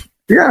stuff.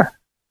 Yeah.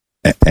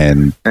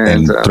 And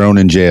thrown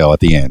in jail at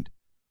the end.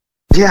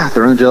 Yeah,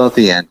 thrown in jail at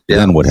the end. Yeah.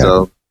 Then what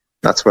happened? So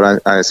that's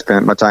what I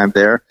spent my time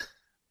there.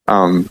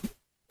 The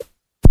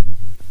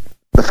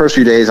first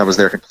few days I was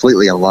there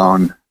completely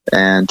alone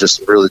and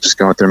just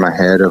going through my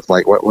head of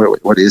like,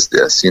 what is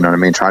this? You know what I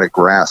mean? Trying to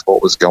grasp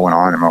what was going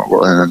on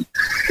and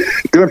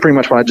doing pretty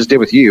much what I just did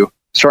with you,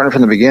 starting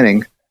from the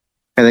beginning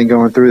and then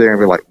going through there and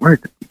be like, what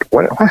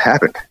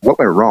happened? What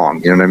went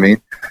wrong? You know what I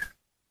mean?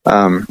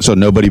 So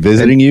nobody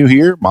visiting you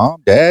here,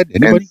 mom, dad,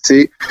 anybody? And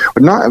see,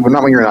 not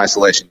when you're in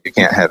isolation, you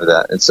can't have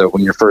that. And so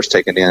when you're first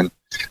taken in,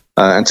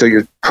 until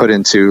you're put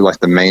into like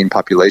the main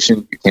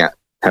population, you can't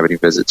have any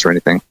visits or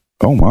anything.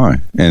 Oh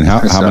my! And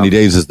how many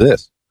days is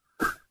this?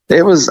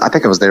 I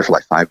think I was there for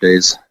like 5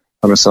 days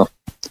by myself.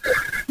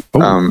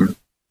 Oh.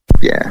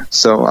 Yeah.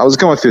 So I was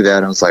going through that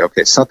and I was like,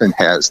 okay, something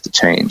has to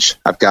change.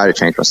 I've got to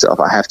change myself.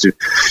 I have to,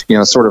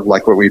 sort of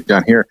like what we've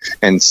done here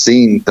and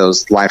seeing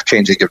those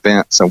life-changing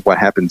events and what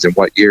happens in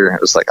what year. It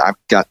was like, I've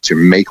got to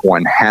make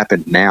one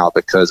happen now,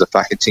 because if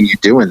I continue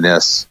doing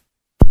this,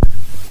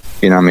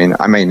 I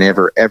may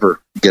never,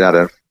 ever get out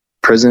of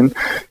prison,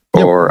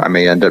 or I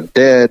may end up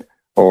dead,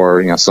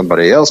 or,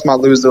 somebody else might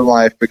lose their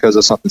life because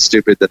of something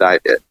stupid that I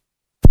did.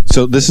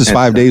 So this is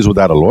 5 days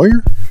without a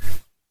lawyer?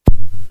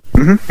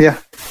 Mm-hmm, yeah.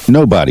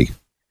 Nobody.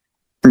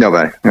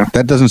 Yeah.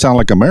 That doesn't sound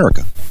like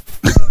America.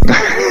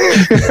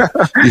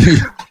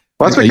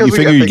 Well, you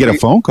figure you get a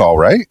phone call,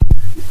 right?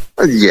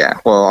 Yeah.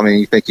 Well,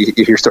 you think you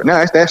hear stories.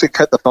 No, they actually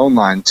cut the phone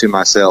line to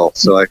my cell,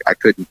 so I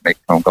couldn't make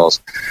phone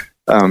calls.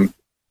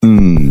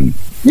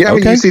 Yeah,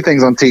 okay. You see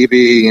things on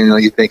TV,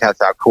 you think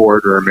that's how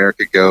court or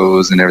America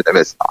goes and everything.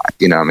 But it's not,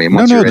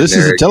 No, this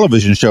is a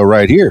television show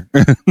right here.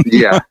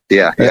 Yeah.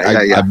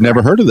 I've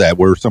never heard of that,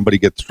 where somebody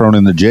gets thrown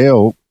in the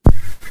jail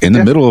in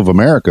the middle of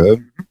America.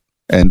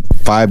 and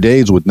 5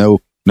 days with no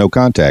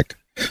contact.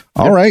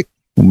 All right.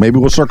 Well, maybe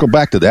we'll circle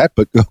back to that,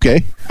 but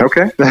okay.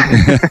 Okay.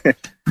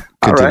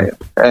 All right.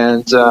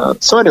 And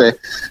so anyway,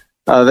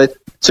 they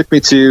took me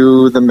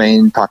to the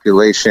main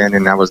population,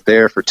 and I was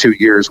there for 2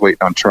 years waiting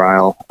on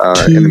trial.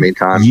 In the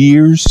meantime, 2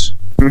 years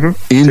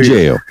in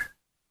jail.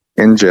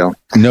 In jail.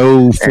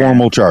 No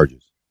formal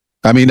charges.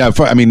 I mean,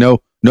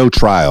 no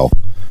trial.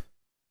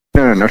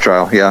 No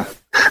trial. Yeah,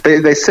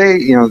 they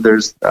say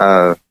there's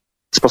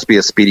supposed to be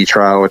a speedy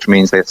trial, which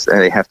means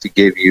they have to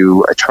give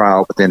you a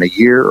trial within a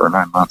year or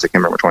 9 months. I can't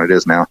remember which one it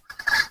is now,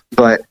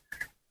 but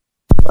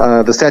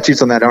the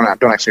statutes on that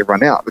don't actually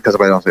run out, because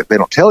what they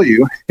don't tell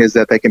you is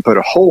that they can put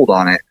a hold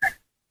on it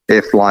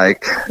if,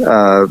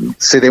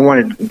 say they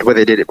wanted, the way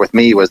they did it with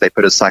me was they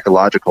put a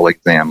psychological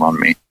exam on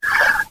me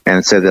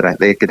and said that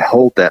they could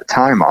hold that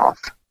time off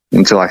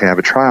until I can have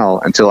a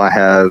trial, until I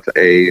have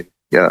a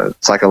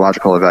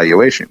psychological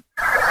evaluation.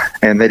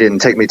 And they didn't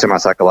take me to my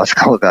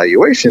psychological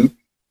evaluation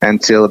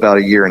until about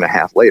a year and a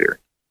half later.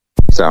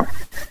 So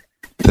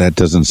that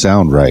doesn't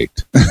sound right.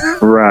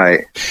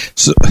 Right.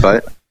 So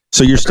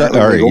you're all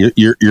right.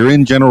 You're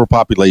in general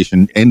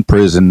population in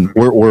prison.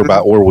 Where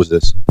was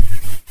this?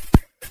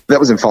 That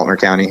was in Faulkner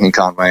County in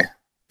Conway.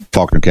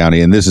 Faulkner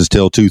County, and this is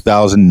till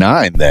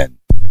 2009 then.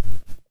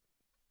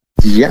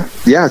 Yeah,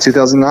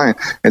 2009.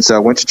 And so I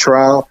went to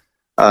trial.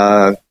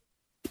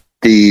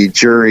 The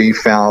jury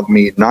found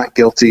me not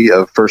guilty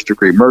of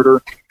first-degree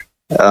murder,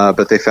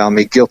 but they found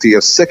me guilty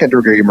of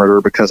second-degree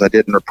murder because I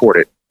didn't report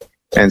it.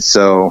 And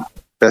so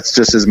that's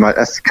just as much.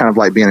 That's kind of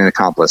like being an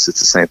accomplice. It's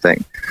the same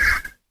thing.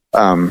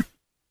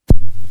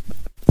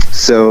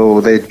 So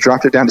they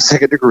dropped it down to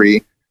second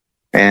degree,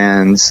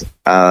 and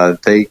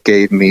they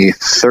gave me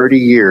 30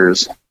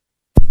 years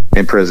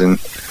in prison.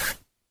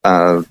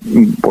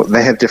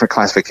 They have different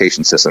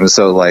classification systems.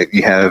 So like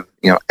you have,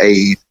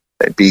 A,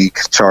 B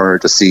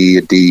charge, a C,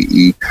 a D,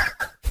 E.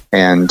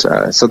 And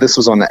so this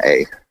was on the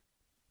A.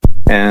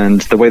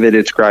 And the way they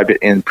described it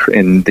in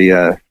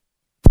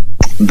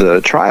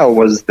the trial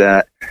was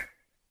that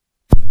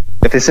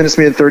if they sentenced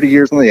me to 30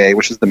 years on the A,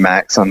 which is the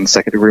max on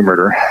second-degree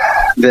murder,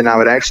 then I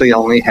would actually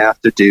only have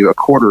to do a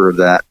quarter of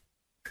that,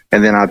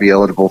 and then I'd be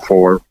eligible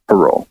for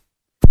parole.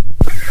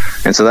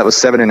 And so that was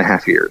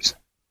 7.5 years.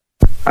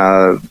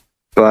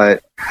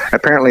 But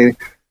apparently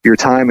your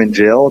time in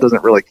jail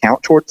doesn't really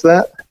count towards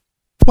that.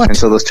 What? And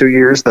so those 2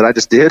 years that I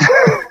just did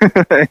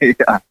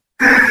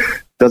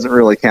doesn't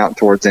really count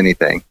towards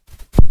anything.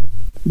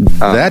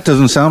 That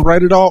doesn't sound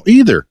right at all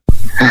either.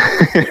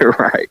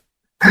 Right.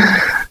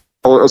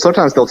 Well,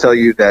 sometimes they'll tell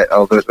you that,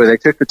 they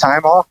took the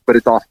time off, but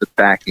it's off the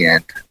back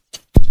end,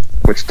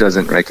 which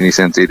doesn't make any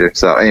sense either.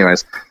 So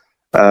anyways,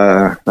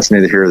 that's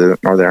neither here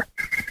nor there.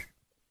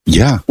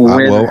 Yeah.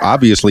 Well,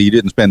 obviously you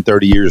didn't spend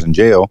 30 years in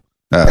jail.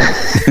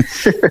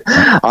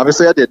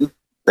 Obviously I didn't.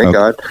 Thank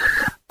God.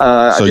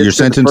 So you're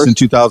sentenced in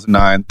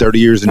 2009, 30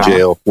 years in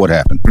jail. What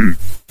happened?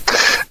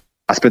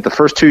 I spent the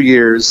first 2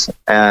 years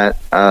at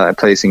a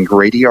place in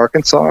Grady,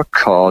 Arkansas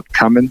called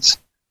Cummins.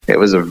 It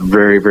was a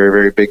very, very,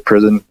 very big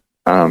prison.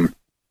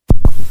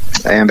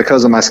 And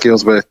because of my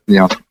skills with,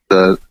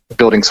 the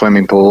building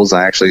swimming pools,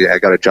 I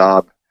got a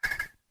job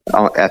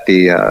at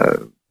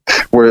the,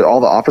 where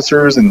all the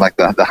officers and like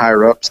the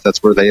higher ups,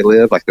 that's where they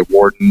live, like the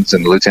wardens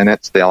and the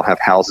lieutenants, they all have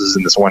houses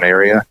in this one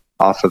area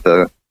off of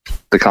the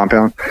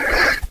compound,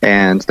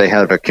 and they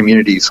have a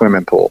community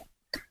swimming pool.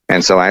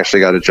 And so I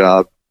actually got a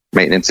job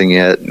maintaining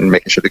it and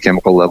making sure the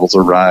chemical levels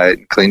are right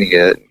and cleaning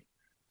it.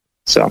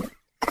 So all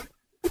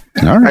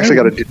right. I actually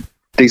got a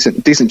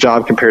decent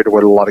job compared to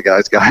what a lot of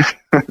guys got.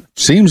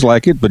 Seems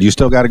like it, but you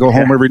still got to go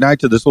home every night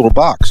to this little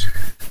box.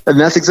 And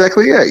that's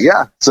exactly it.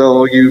 Yeah.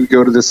 So you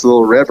go to this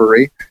little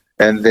reverie,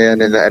 and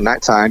then at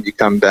nighttime you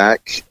come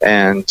back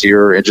and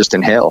you're just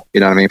in hell.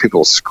 You know what I mean?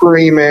 People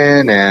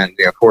screaming, and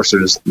of course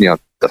there's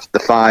the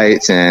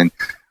fights and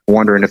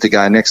wondering if the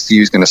guy next to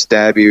you is going to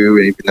stab you,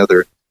 and even though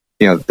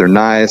they're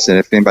nice, and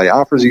if anybody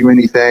offers you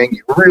anything,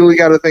 you really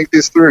got to think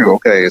this through.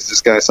 Okay, is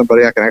this guy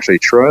somebody I can actually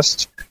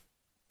trust?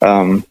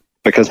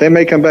 Because they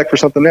may come back for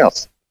something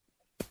else.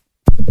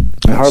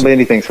 Hardly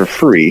anything's for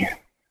free.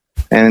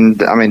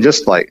 And I mean,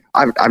 just like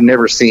I've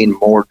never seen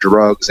more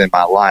drugs in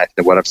my life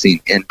than what I've seen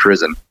in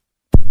prison.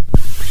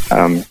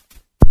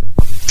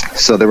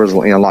 So there was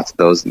lots of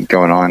those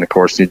going on. Of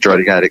course, the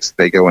drug addicts,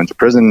 they go into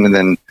prison and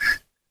then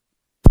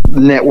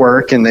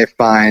network, and they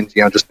find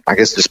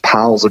just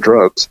piles of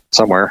drugs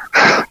somewhere,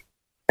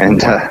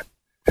 and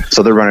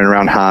so they're running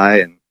around high,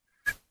 and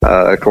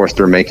of course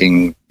they're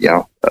making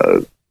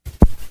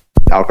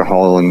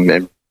alcohol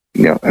and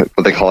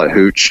what they call it,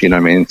 hooch. You know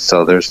what I mean?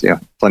 So there's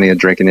plenty of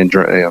drinking and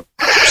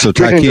So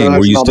Ty King,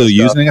 were you still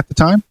using it at the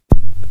time?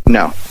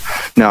 No,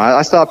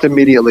 I stopped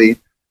immediately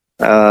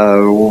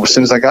as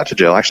soon as I got to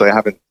jail. Actually, I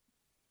haven't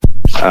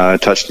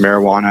touched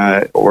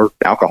marijuana or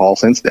alcohol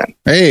since then.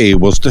 Hey,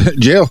 well,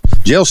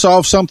 jail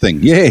solved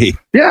something. Yay!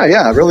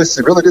 Yeah, it really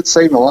did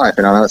save my life.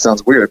 And I know that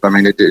sounds weird, but I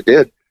mean it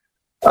did,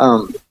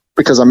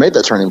 because I made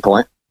that turning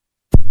point.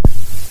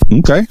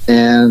 Okay.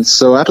 And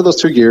so after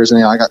those 2 years,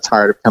 I got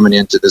tired of coming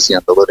into this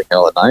the living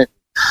hell at night,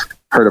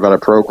 heard about a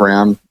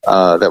program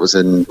that was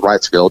in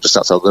Wrightsville, just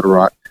outside Little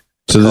Rock.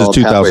 So this is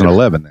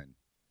 2011 then?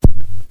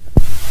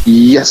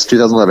 Yes,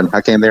 2011.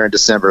 I came there in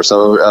December.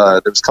 So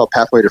it was called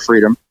Pathway to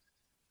Freedom.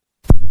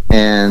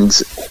 And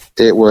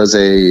it was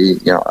a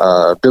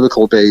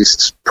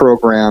biblical-based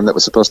program that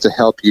was supposed to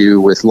help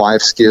you with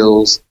life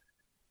skills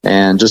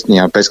and just,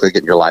 basically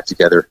getting your life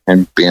together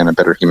and being a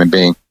better human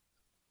being.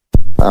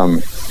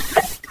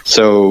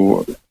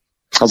 So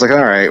I was like,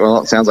 all right,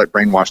 well, it sounds like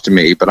brainwashed to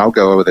me, but I'll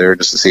go over there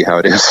just to see how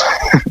it is.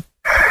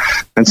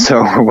 And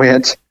so I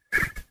went.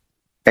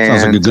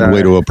 Sounds like a good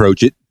way to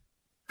approach it.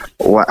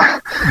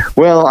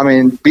 Well, I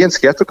mean, being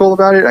skeptical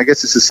about it, I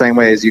guess it's the same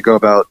way as you go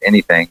about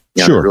anything.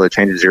 Sure. It really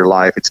changes your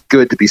life. It's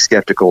good to be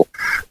skeptical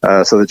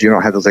so that you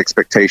don't have those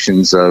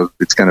expectations of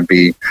it's going to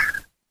be,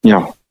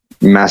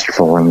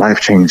 masterful and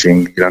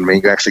life-changing. You know what I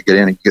mean? You actually get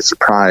in and you get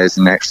surprised,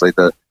 and actually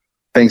the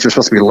things you're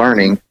supposed to be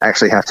learning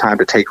actually have time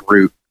to take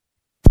root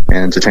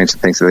and to change the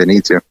things that they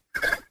need to.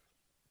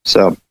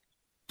 So,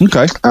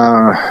 okay.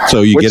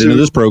 So you get into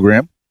this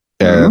program,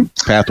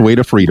 Pathway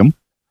to Freedom.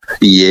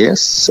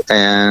 Yes,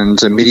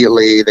 and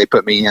immediately they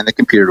put me in the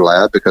computer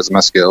lab because of my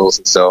skills.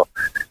 And so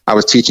I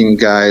was teaching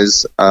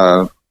guys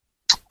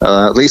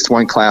at least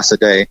one class a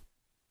day.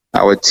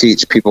 I would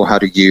teach people how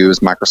to use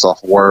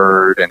Microsoft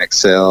Word and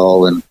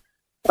Excel and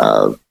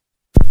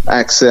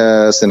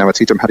Access, and I would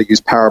teach them how to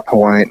use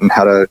PowerPoint and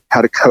how to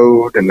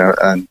code, and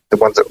the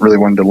ones that really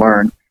wanted to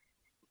learn,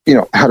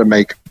 how to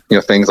make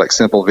things like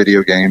simple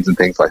video games and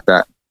things like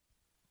that.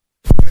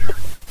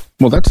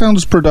 Well, that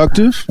sounds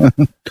productive.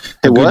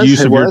 Good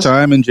use of your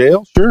time in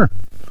jail. Sure,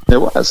 it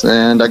was,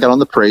 and I got on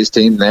the praise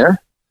team there.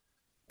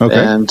 Okay,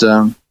 and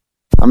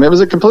it was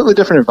a completely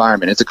different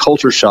environment. It's a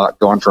culture shock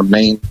going from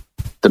the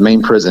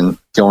main prison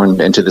going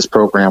into this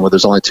program where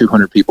there's only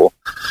 200 people.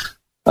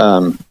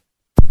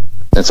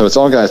 And so it's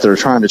all guys that are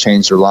trying to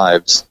change their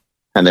lives,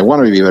 and they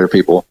want to be better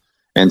people.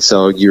 And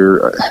so you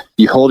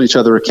hold each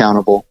other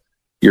accountable.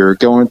 You're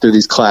going through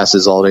these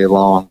classes all day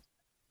long,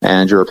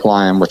 and you're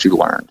applying what you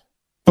learned.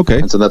 Okay.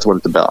 And so that's what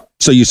it's about.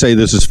 So you say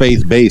this is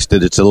faith-based.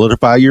 Did it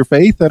solidify your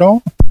faith at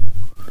all?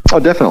 Oh,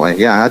 definitely.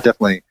 Yeah, I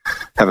definitely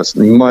have a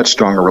much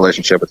stronger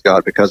relationship with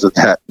God because of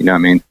that.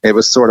 It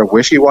was sort of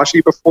wishy-washy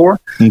before.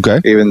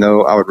 Okay. Even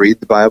though I would read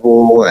the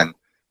Bible,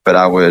 but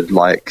I would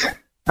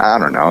I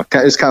don't know.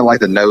 It's kind of like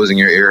the nose in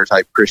your ear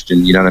type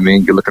Christian. You know what I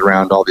mean? You look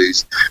around all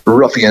these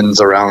ruffians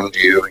around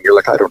you, and you're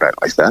like, I don't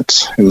act like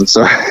that. And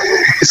so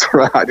you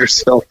sort of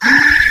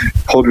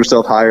hold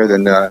yourself higher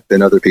than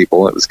other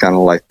people. It was kind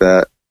of like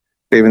that.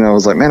 Even though I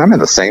was like, man, I'm in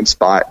the same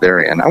spot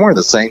they're in. I'm wearing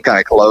the same kind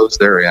of clothes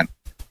they're in.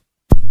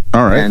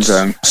 All right. And,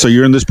 so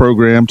you're in this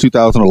program,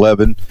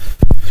 2011.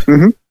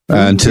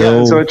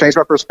 Until so it changed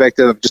my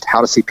perspective of just how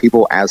to see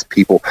people as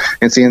people,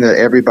 and seeing that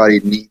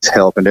everybody needs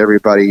help and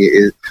everybody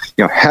is,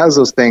 has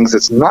those things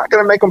that's not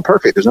going to make them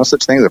perfect. There's no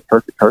such thing as a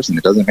perfect person.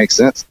 It doesn't make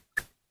sense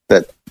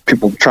that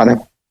people try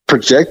to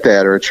project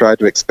that or try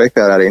to expect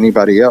that out of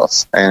anybody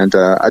else. And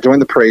I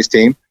joined the praise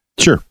team.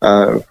 Sure.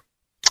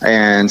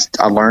 And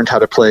I learned how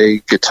to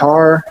play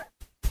guitar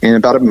in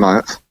about a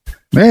month.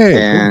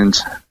 Hey. And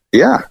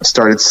I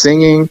started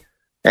singing,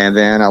 and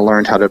then I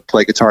learned how to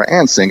play guitar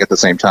and sing at the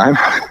same time.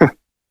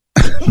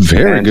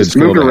 Very and good. Just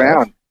moved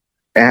around,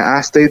 and I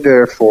stayed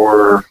there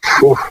for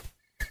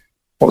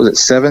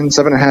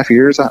 7.5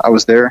 years. I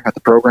was there at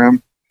the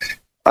program.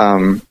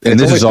 And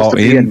this is all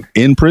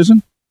in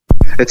prison.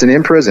 It's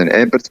in prison,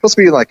 but it's supposed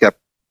to be like a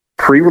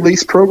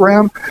pre-release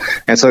program,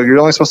 and so you're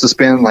only supposed to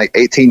spend like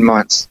 18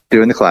 months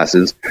doing the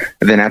classes,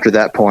 and then after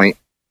that point,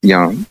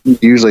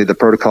 usually the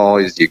protocol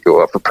is you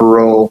go up for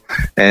parole,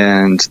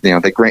 and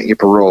they grant you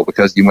parole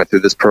because you went through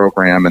this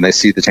program and they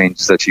see the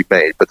changes that you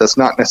made. But that's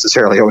not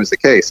necessarily always the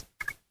case.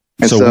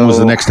 And so when was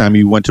the next time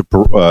you went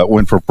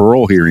for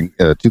parole hearing?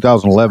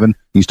 2011.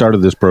 You started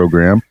this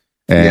program,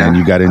 and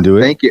you got into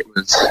it.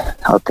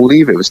 I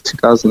believe it was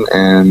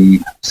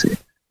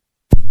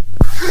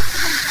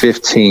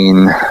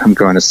 2015. I'm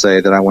going to say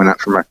that I went out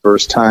for my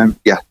first time.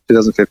 Yeah,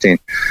 2015,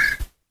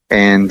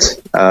 and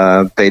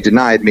they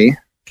denied me.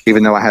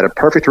 Even though I had a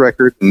perfect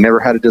record, never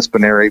had a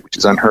disciplinary, which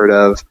is unheard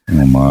of.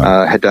 Oh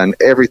my. Had done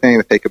everything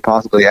that they could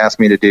possibly ask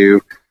me to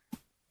do,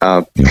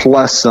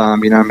 plus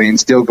some,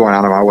 still going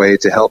out of my way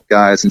to help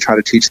guys and try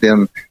to teach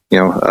them,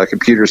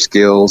 computer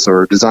skills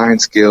or design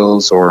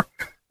skills or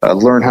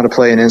learn how to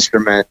play an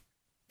instrument.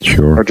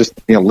 Sure. Or just,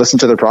 listen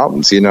to their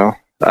problems, Well,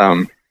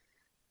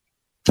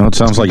 it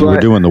sounds like you were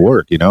doing the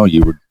work, you're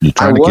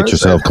trying to get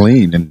yourself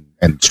clean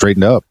and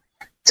straightened up.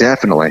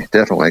 Definitely,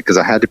 because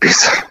I had to be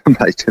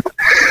somebody.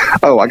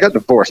 I got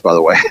divorced, by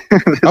the way.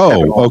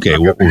 Oh, okay.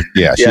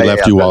 She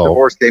left you all. The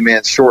divorce came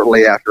in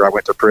shortly after I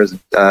went to prison.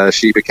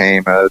 She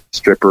became a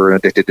stripper,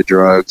 addicted to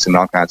drugs, and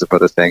all kinds of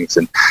other things.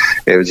 And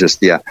it was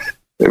just, it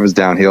was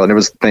downhill. And it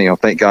was,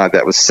 thank God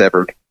that was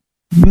severed.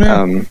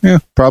 Yeah,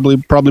 probably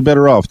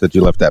better off that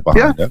you left that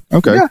behind. Yeah.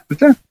 Okay. Yeah.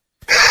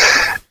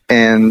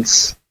 And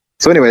so,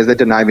 anyways, they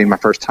denied me my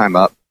first time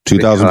up.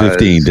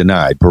 2015,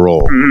 denied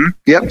parole. Mm-hmm.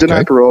 Yep,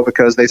 denied parole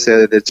because they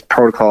said it's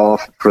protocol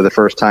for the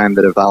first time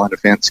that a violent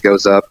offense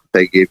goes up.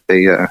 They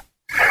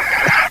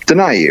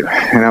deny you.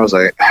 And I was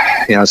like,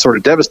 it sort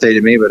of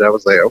devastated me, but I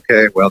was like,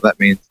 okay, well, that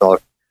means I'll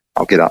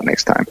get out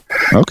next time.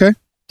 Okay.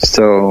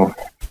 So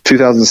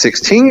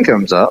 2016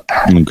 comes up.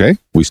 Okay.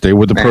 We stay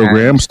with the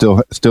program,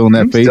 still in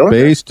that faith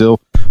base, still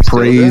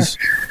praise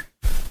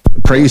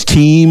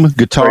team,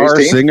 guitar,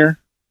 praise team. singer.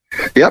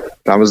 Yep.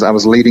 I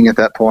was leading at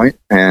that point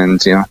and,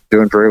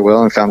 doing very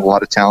well and found a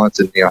lot of talent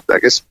and, I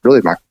guess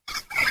really one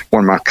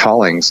of my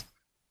callings.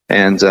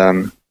 And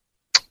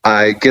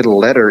I get a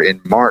letter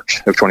in March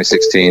of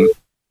 2016,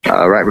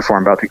 right before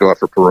I'm about to go up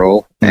for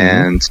parole. Mm-hmm.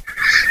 And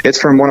it's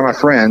from one of my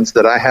friends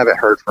that I haven't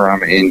heard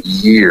from in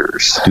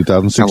years.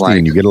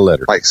 2016, you get a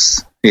letter. Like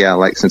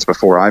since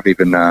before I've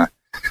even,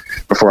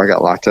 before I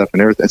got locked up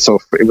and everything. So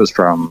it was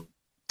from,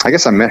 I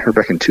guess I met her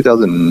back in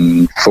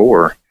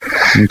 2004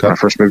 when I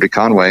first moved to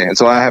Conway. And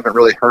so I haven't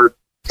really heard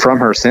from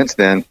her since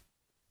then.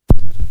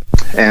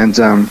 And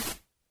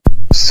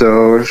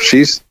so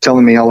she's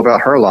telling me all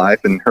about her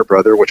life and her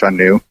brother, which I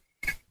knew,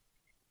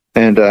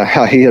 and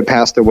how he had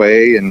passed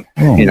away. And,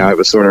 it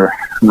was sort of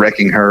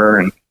wrecking her.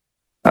 And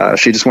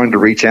she just wanted to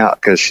reach out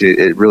because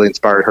it really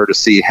inspired her to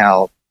see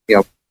how,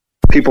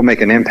 people make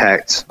an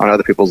impact on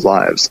other people's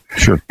lives.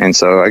 Sure. And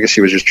so I guess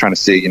she was just trying to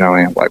see,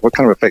 like, what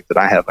kind of effect did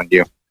I have on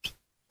you?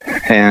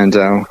 And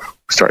we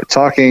started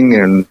talking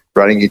and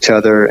writing each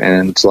other,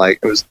 and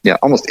it was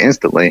almost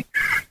instantly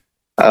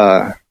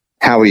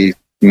how we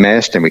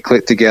meshed and we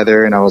clicked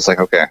together. And I was like,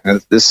 okay,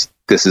 this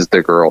is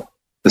the girl.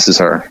 This is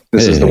her.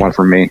 This is the one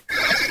for me.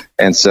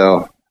 And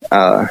so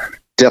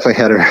definitely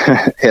had her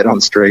head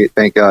on straight,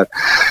 thank God.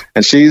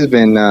 And she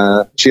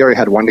already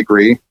had one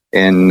degree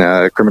in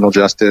criminal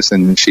justice,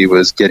 and she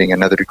was getting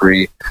another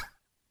degree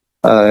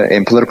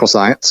in political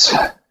science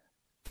at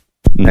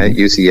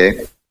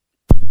UCA.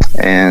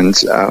 And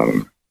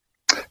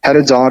had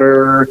a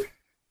daughter,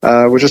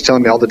 was just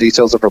telling me all the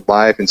details of her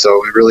life. And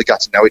so we really got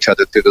to know each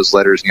other through those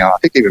letters. I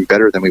think even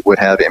better than we would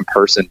have in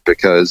person,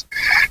 because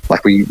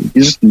you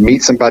just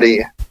meet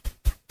somebody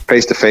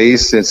face to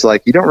face. It's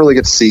like, you don't really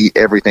get to see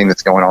everything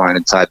that's going on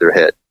inside their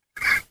head.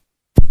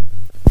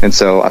 And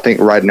so I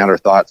think writing out our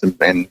thoughts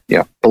and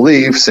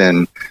beliefs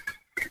and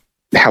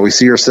how we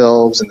see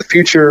ourselves in the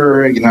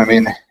future, it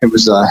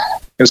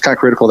was kind of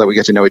critical that we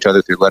get to know each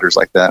other through letters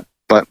like that.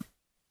 But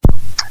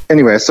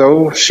anyway,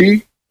 so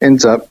she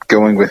ends up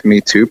going with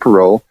me to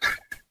parole.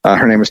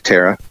 Her name is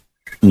Tara.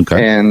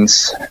 Okay. And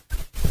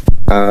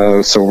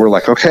so we're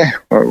like, okay,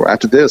 well,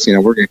 after this,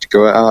 we're going to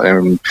go out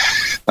and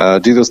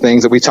do those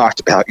things that we talked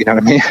about. You know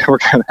what I mean? We're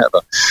going to have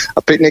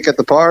a picnic at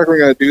the park. We're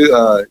going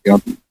to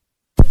do,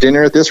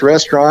 dinner at this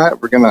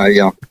restaurant. We're going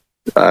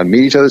to,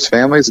 meet each other's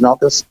families and all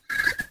this.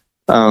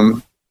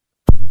 And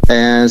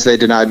they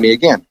denied me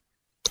again.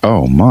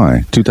 Oh,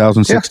 my.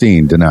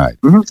 2016 denied.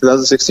 Mm-hmm.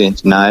 2016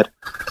 denied.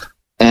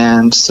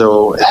 And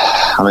so,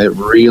 it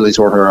really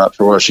tore her up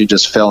to where she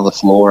just fell on the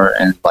floor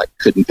and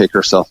couldn't pick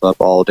herself up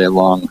all day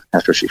long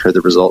after she heard the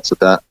results of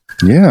that.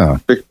 Yeah.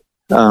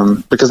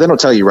 Because they don't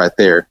tell you right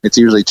there. It's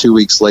usually 2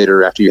 weeks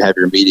later after you have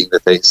your meeting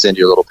that they send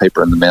you a little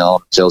paper in the mail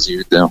and tells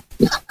you, this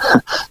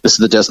is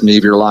the destiny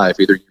of your life.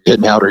 Either you're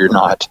getting out or you're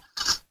not.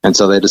 And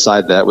so they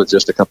decide that with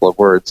just a couple of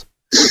words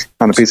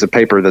on a piece of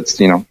paper that's,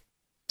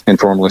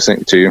 informally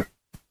sent to you.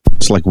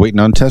 It's like waiting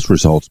on test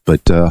results,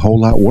 but a whole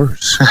lot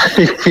worse.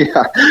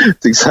 Yeah,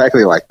 it's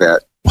exactly like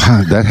that.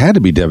 Wow, that had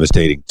to be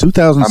devastating.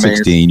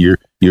 2016, you're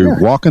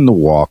walking the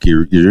walk.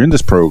 You're in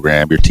this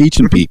program. You're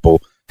teaching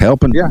people,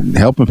 helping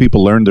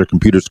people learn their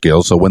computer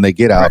skills. So when they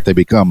get out, they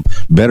become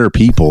better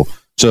people.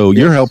 So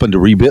you're helping to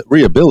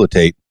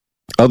rehabilitate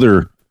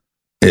other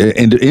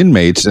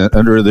inmates,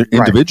 other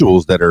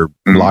individuals that are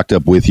locked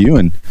up with you,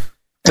 and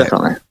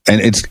definitely.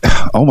 And it's,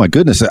 oh my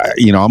goodness,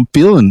 I'm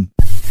feeling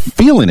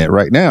it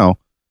right now.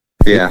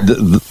 Yeah,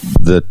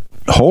 the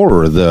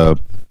horror,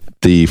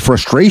 the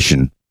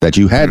frustration that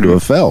you had to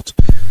have felt.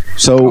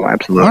 So,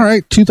 all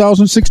right,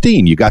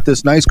 2016, you got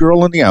this nice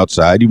girl on the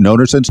outside. You've known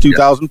her since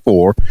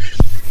 2004.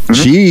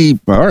 She,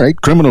 all right,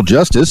 criminal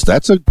justice.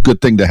 That's a good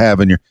thing to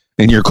have in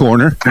your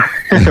corner,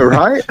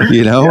 right?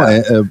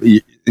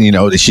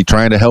 Is she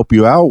trying to help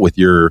you out with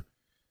your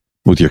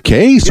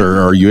case, or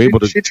are you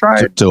able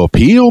to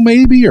appeal,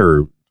 maybe,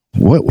 or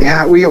what?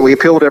 Yeah, we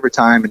appealed every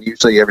time, and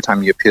usually every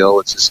time you appeal,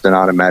 it's just an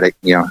automatic,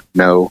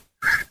 no.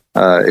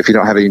 If you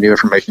don't have any new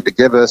information to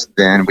give us,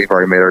 then we've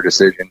already made our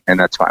decision, and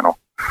that's final.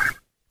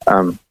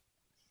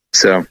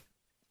 So,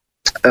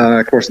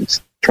 of course, in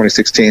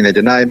 2016, they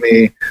denied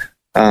me.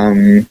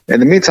 In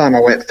the meantime,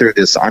 I went through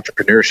this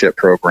entrepreneurship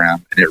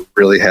program, and it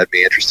really had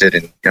me interested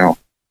in,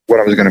 what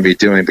I was going to be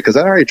doing, because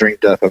I already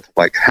dreamed up of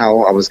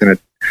how I was going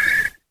to,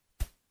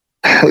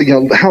 how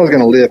I was going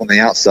to live on the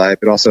outside.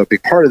 But also a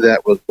big part of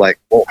that was well,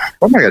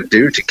 what am I going to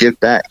do to give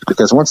back?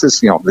 Because once this,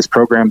 this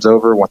program's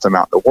over, once I'm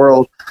out in the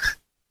world,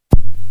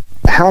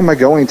 how am I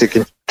going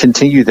to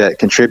continue that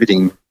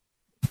contributing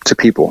to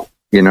people,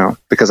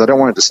 because I don't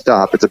want it to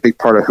stop. It's a big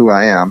part of who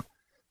I am.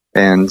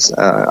 And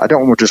I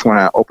don't just want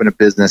to open a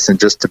business and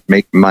just to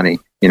make money.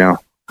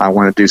 I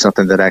want to do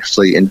something that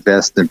actually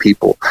invests in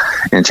people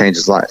and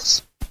changes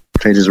lives,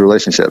 changes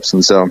relationships.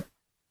 And so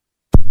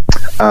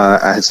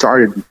I had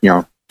started,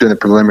 doing the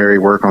preliminary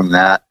work on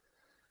that.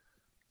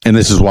 And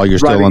this is while you're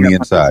still on the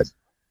inside.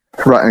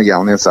 Right, yeah,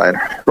 on the inside.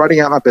 Writing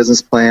out my business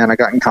plan. I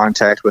got in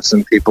contact with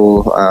some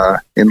people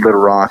in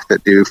Little Rock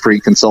that do free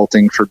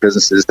consulting for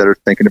businesses that are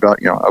thinking about,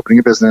 opening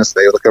a business.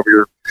 They look over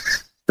your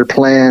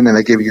plan and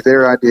they give you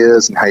their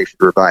ideas and how you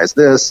should revise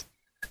this.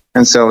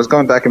 And so I was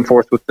going back and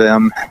forth with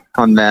them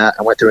on that.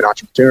 I went through an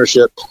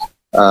entrepreneurship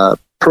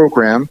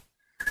program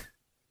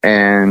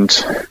and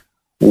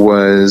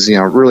was,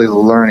 really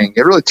learning.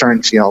 It really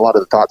turned, a lot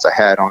of the thoughts I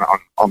had on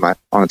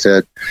its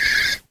head.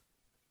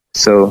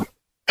 So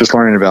just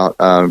learning about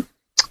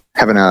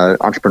having an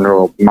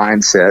entrepreneurial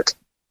mindset,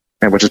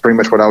 and which is pretty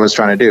much what I was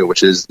trying to do,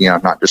 which is,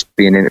 not just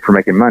being in it for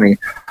making money,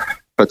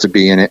 but to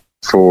be in it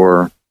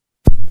for,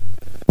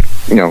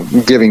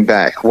 giving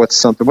back.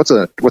 What's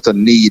a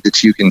need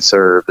that you can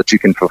serve, that you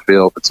can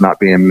fulfill that's not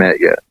being met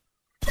yet?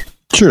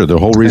 Sure. The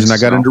whole reason I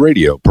got into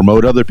radio,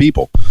 promote other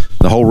people.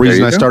 The whole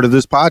reason I started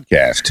this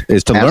podcast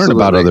is to learn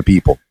about other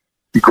people.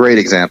 Great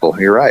example.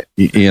 You're right.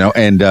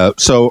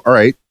 So, all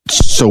right.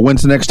 So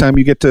when's the next time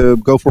you get to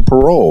go for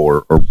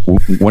parole, or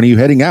when are you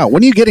heading out?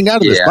 When are you getting out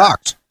of this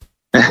box?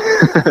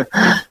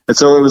 And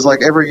so it was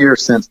like every year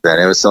since then.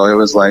 It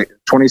was like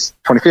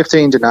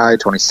 2015 denied,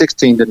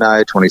 2016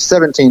 denied,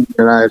 2017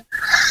 denied.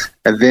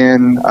 And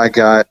then I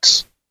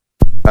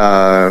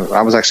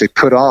was actually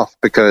put off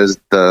because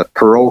the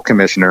parole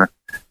commissioner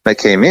that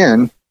came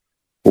in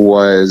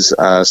was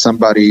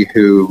somebody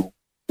who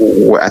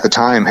at the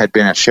time had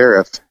been a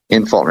sheriff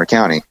in Faulkner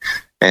County.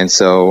 And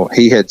so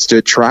he had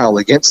stood trial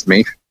against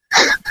me,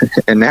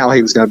 and now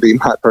he was going to be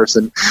my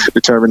person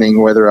determining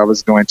whether I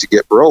was going to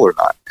get parole or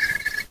not.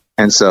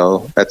 And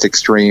so that's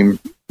extreme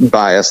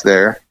bias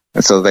there.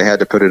 And so they had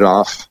to put it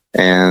off.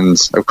 And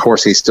of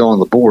course, he's still on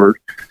the board,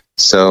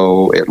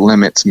 so it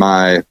limits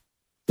my,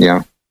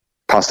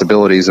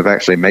 possibilities of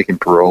actually making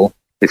parole.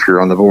 If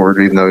you're on the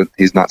board, even though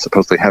he's not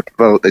supposed to have to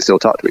vote, they still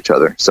talk to each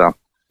other. So.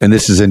 And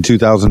this is in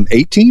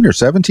 2018 or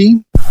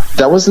 17?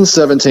 That was in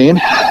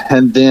 17.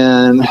 And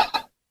then,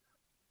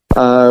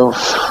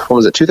 what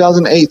was it,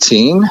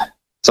 2018?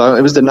 So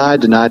it was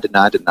denied. And then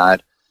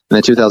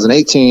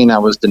 2018, I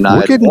was denied.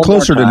 We're getting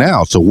closer to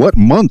now. So what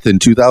month in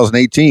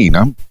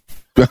 2018?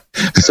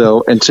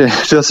 So in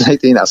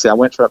 2018, I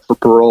went for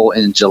parole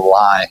in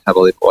July, I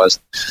believe it was.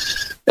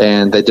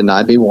 And they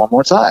denied me one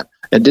more time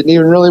and didn't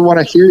even really want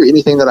to hear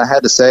anything that I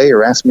had to say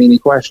or ask me any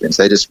questions.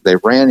 They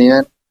ran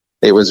in.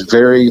 It was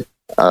very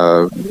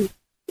prompt,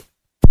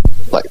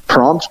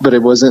 but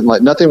it wasn't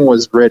like nothing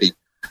was ready.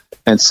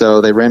 And so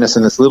they ran us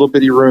in this little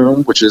bitty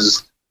room, which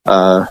is,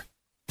 sort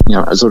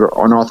of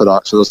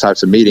unorthodox for those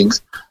types of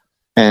meetings.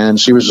 And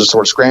she was just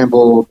sort of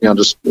scrambled,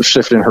 just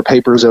shifting her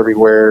papers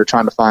everywhere,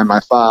 trying to find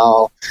my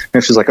file.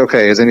 And she's like,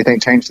 okay, has anything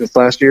changed since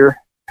last year?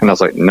 And I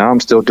was like, no,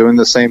 I'm still doing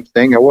the same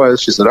thing I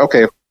was. She said,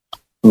 okay.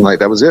 I'm like,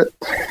 that was it.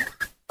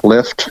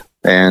 Left.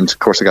 And of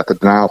course I got the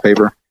denial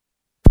paper.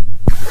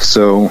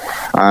 So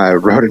I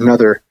wrote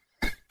another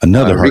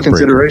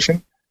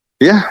reconsideration.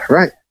 Yeah,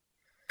 right.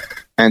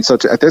 And so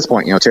at this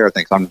point, Tara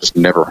thinks I'm just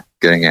never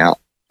getting out.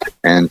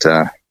 And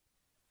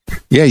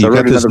you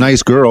got this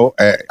nice girl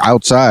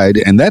outside,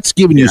 and that's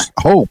giving you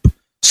hope,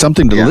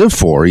 something to live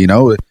for.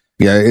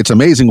 It's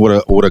amazing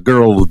what a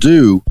girl will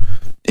do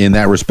in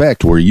that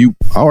respect. Where I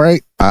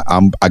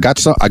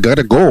got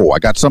a goal, I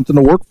got something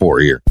to work for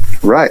here.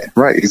 Right,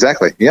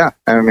 exactly. Yeah,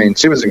 I mean,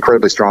 she was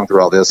incredibly strong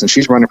through all this, and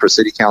she's running for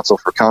city council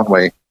for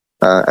Conway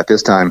at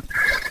this time.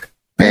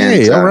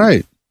 And, all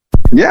right.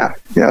 Yeah.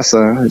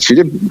 So she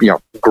did,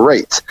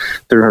 great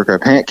through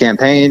her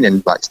campaign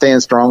and staying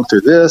strong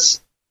through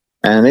this.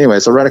 And anyway,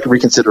 so radical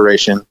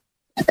reconsideration,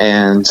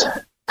 and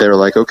they were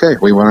like, okay,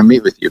 we want to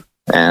meet with you.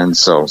 And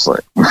so I was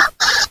like,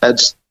 that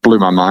just blew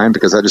my mind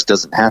because that just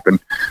doesn't happen.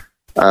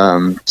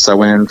 So I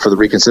went in for the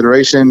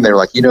reconsideration. They were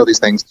like, these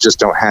things just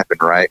don't happen,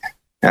 right?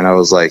 And I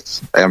was like,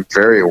 I'm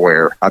very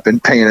aware. I've been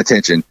paying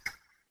attention.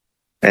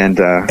 And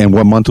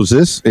what month was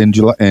this? In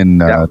July?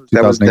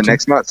 That was the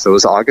next month. So it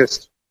was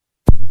August.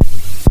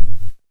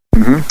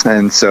 Mm-hmm.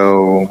 And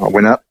so I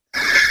went up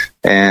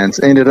and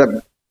ended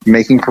up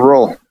making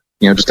parole,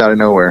 just out of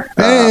nowhere.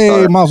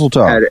 Hey, mazel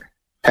tov.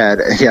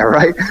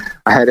 Right.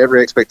 I had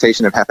every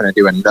expectation of having to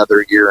do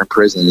another year in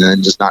prison and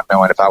then just not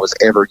knowing if I was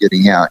ever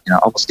getting out,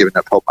 almost giving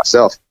up hope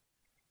myself.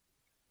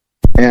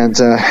 And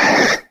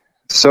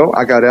so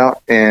I got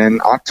out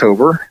in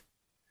October.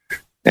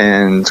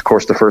 And of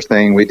course, the first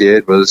thing we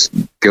did was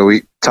go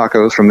eat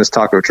tacos from this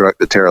taco truck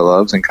that Tara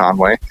loves in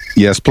Conway.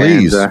 Yes,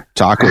 please. And,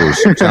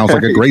 tacos. Sounds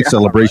like a great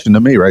celebration to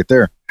me right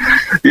there.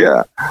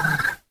 Yeah.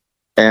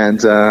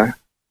 And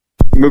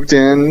moved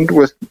in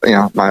with,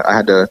 I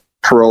had to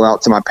parole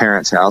out to my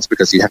parents' house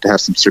because you have to have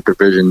some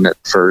supervision at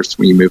first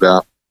when you move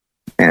out.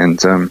 And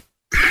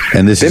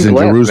this is in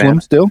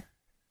Jerusalem still?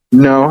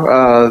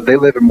 No, they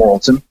live in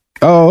Morrilton.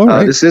 Oh, all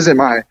right. This isn't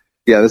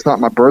that's not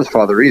my birth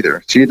father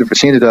either. She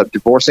ended up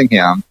divorcing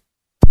him.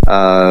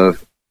 And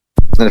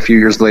a few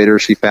years later,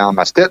 she found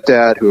my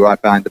stepdad, who I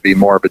find to be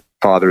more of a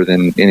father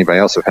than anybody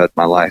else I've had in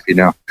my life,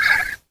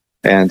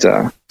 And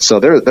so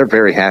they're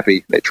very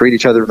happy. They treat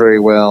each other very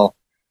well.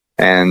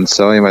 And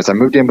so anyways, I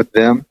moved in with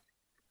them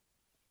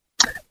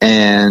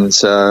and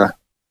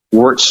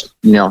worked,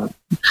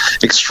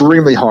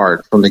 extremely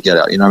hard from the get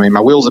out.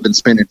 My wheels have been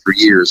spinning for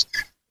years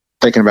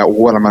thinking about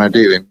what I'm going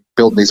to do and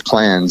building these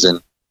plans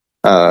and,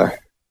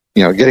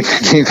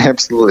 getting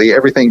absolutely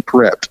everything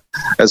prepped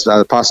as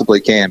I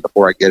possibly can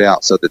before I get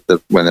out so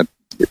that when the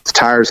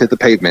tires hit the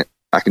pavement,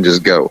 I can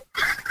just go.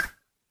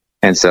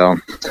 And so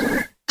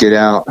get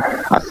out,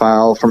 I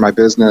file for my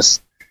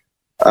business.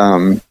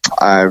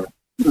 I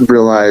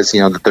realize,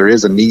 that there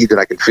is a need that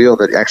I can feel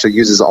that actually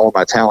uses all of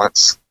my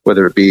talents,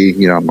 whether it be,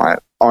 my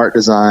art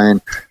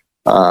design,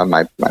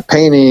 my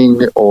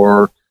painting,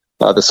 or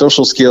the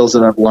social skills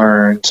that I've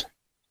learned,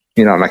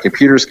 my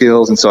computer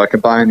skills. And so I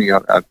combine,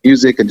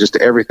 music and just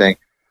everything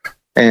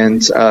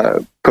and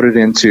put it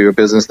into a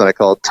business that I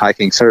call Ty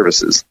King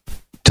Services.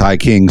 Ty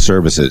King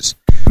Services.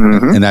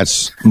 Mm-hmm. And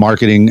that's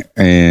marketing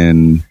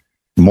in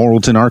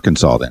Morrilton,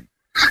 Arkansas then.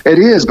 It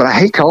is, but I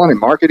hate calling it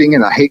marketing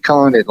and I hate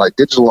calling it like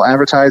digital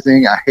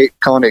advertising. I hate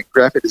calling it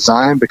graphic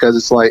design because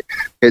it's like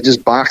it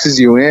just boxes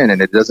you in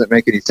and it doesn't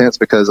make any sense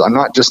because I'm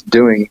not just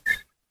doing.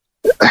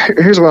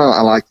 Here's what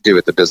I like to do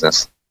with the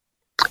business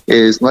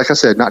is, like I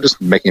said, not just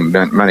making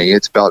money.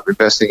 It's about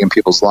investing in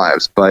people's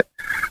lives. But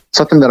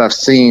something that I've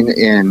seen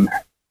in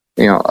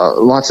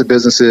lots of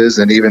businesses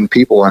and even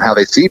people and how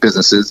they see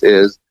businesses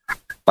is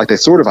like they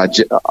sort of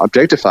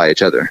objectify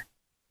each other.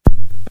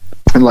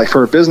 And like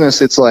for a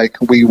business, it's like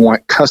we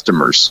want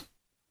customers.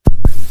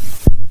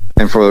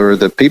 And for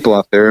the people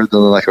out there,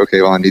 they're like,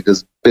 okay, well, I need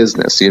this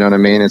business. You know what I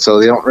mean? And so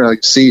they don't really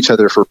see each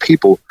other for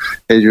people.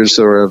 They're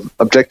sort of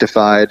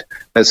objectified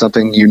as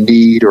something you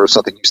need or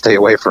something you stay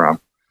away from.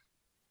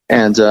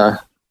 And so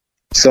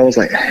I was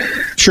like...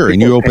 Sure,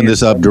 and you opened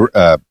this up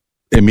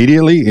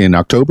immediately in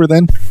October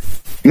then?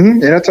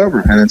 Mm-hmm, in October,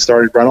 and then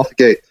started right off the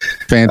gate.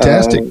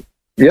 Fantastic.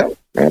 Right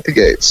off the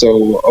gate.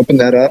 So opened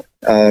that up.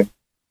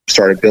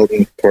 Started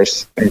building, of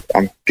course,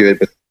 I'm good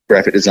with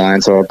graphic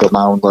design, so I built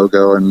my own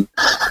logo and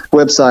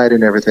website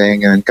and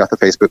everything, and got the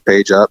Facebook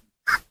page up.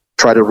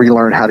 Try to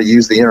relearn how to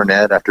use the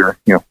internet after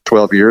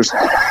 12 years.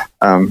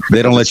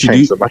 They don't let you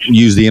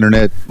use the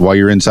internet while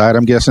you're inside,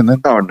 I'm guessing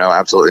then? Oh no,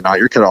 absolutely not.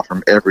 You're cut off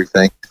from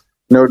everything.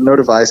 No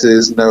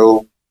devices.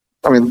 No.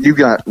 I mean, you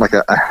got like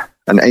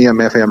an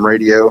AM/FM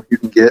radio you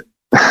can get.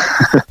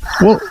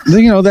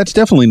 Well, that's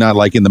definitely not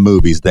like in the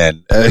movies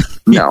then.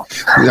 No.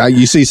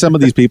 You see some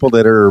of these people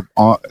that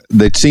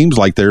that seems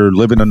like they're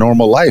living a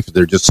normal life.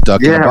 They're just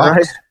stuck in a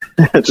box.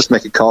 Right. Just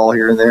make a call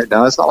here and there.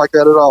 No, it's not like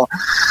that at all.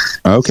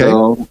 Okay.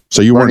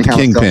 So you weren't the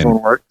kingpin.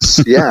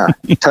 Yeah.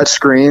 Touch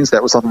screens.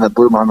 That was something that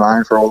blew my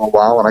mind for a little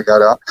while when I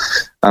got out.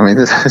 I mean,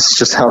 this is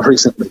just how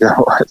recently that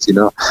was,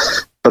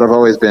 But I've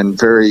always been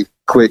very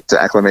quick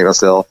to acclimate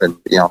myself and,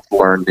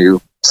 learn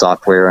new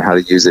software and how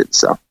to use it.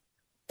 So.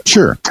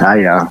 Sure.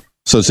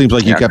 So it seems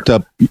like you kept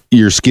up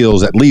your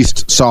skills, at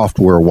least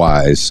software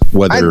wise.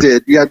 I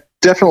did. Yeah,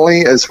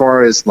 definitely. As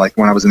far as like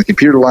when I was in the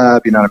computer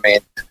lab, you know what I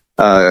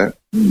mean?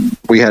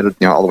 We had,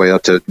 all the way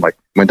up to like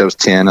Windows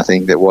 10, I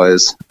think that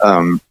was.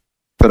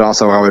 But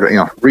also I would,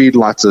 read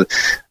lots of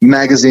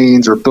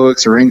magazines or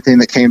books or anything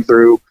that came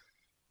through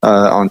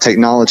on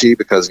technology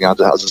because, I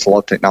just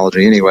love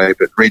technology anyway,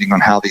 but reading on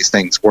how these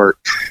things work.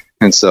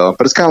 And so,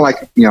 but it's kind of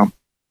like,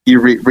 you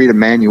read a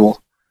manual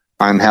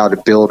on how to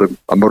build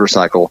a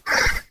motorcycle,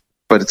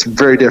 but it's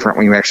very different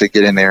when you actually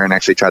get in there and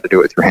actually try to do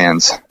it with your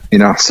hands,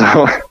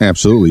 so.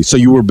 Absolutely. So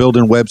you were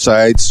building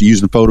websites,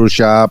 using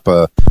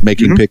Photoshop,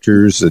 making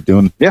pictures,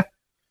 doing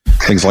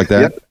things like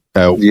that.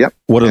 Yep.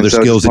 What are the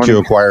skills that you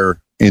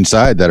acquire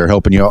inside that are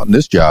helping you out in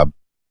this job?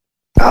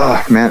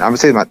 Oh man, I would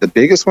say the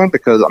biggest one,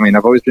 because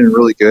I've always been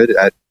really good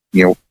at,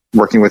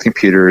 working with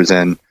computers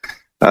and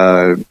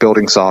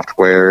building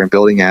software and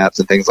building apps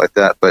and things like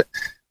that. But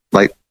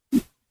like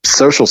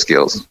social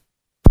skills,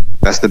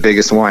 that's the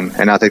biggest one.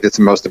 And I think that's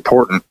the most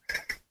important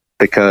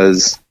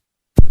because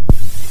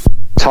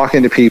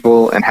talking to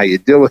people and how you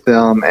deal with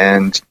them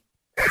and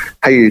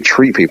how you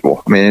treat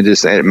people.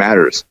 It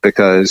matters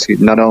because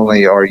not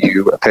only are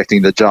you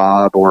affecting the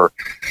job or,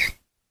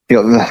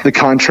 the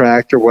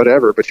contract or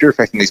whatever, but you're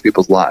affecting these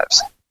people's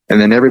lives and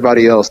then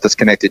everybody else that's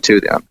connected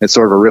to them. It's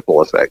sort of a ripple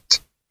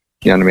effect.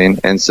 You know what I mean?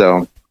 And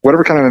so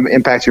whatever kind of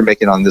impact you're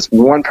making on this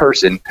one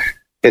person,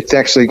 it's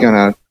actually going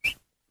to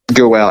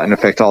go out and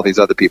affect all these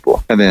other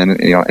people. And then,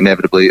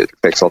 inevitably it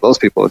affects all those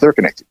people that they're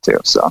connected to.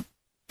 So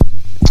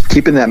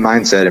keeping that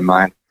mindset in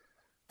mind,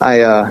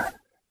 I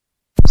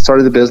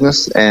started the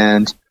business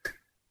and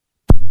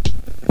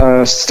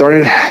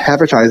started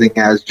advertising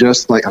as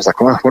just like, I was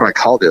like, well, what do I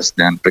call this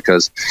then?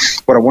 Because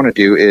what I want to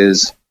do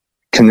is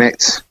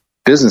connect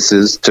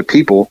businesses to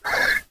people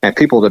and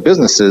people to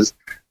businesses,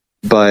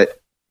 but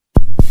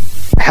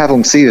have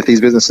them see that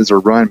these businesses are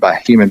run by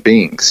human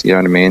beings. You know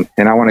what I mean?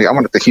 And I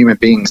want the human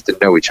beings to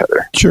know each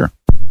other. Sure.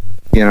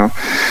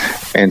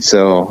 And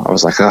so I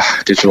was like,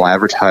 digital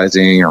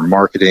advertising or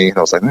marketing. And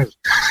I was like,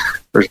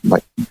 there's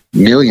like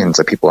millions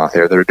of people out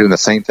there that are doing the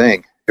same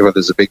thing, whether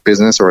it's a big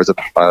business or as a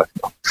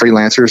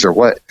freelancers or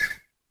what.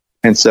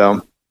 And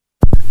so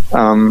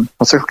I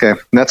was like, okay. And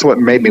that's what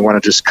made me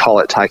want to just call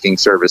it Tyking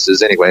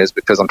Services anyways,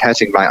 because I'm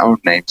attaching my own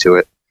name to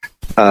it,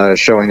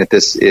 showing that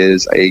this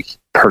is a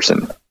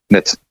person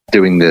that's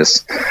doing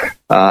this.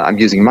 I'm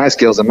using my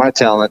skills and my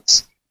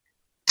talents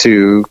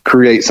to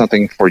create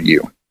something for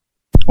you.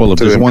 Well, if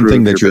there's one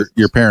thing that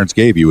your parents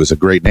gave you is a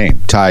great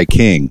name, Ty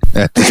King.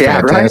 That's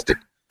fantastic.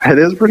 Right? That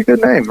is a pretty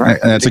good name, right?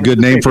 That's a good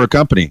name for a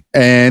company,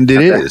 and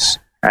it is.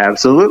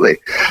 Absolutely.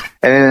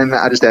 And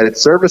I just added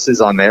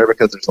services on there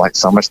because there's like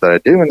so much that I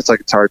do, and it's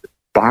like it's hard to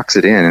box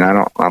it in, and I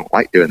don't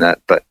like doing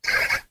that. But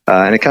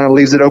and it kind of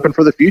leaves it open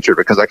for the future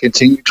because I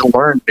continue to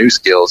learn new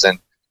skills, and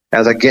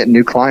as I get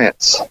new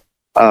clients,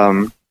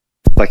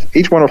 like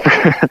each one of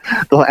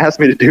they'll ask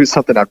me to do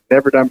something I've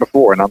never done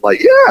before, and I'm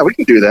like, yeah, we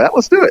can do that.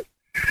 Let's do it.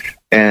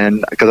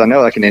 And because I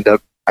know I can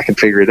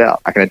figure it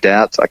out. I can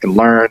adapt. I can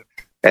learn.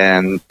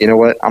 And you know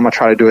what? I'm going to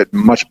try to do it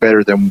much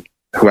better than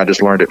who I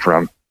just learned it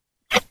from.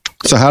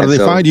 So how do they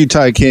find you,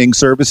 Ty King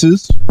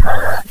Services?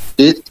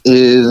 It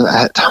is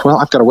I've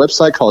got a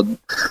website called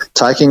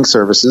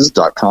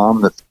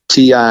tykingservices.com. That's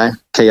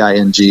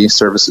TIKING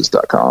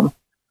services.com.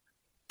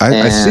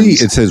 I see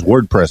it says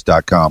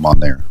WordPress.com on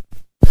there.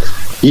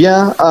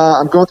 Yeah,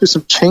 I'm going through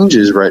some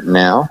changes right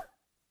now.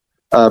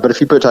 But if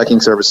you put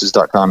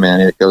tykingservices.com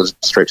in, it goes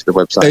straight to the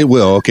website. It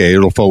will. Okay,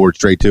 it'll forward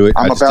straight to it.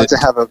 I want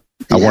to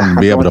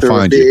be able to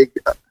find you.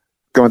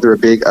 Going through a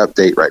big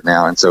update right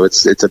now, and so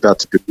it's about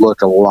to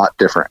look a lot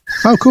different.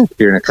 Oh, cool!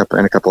 Here in a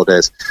couple of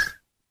days.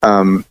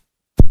 And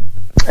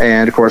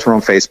of course, we're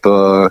on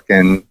Facebook,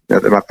 and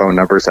my phone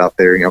number's out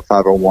there.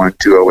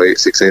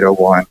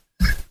 501-208-6801.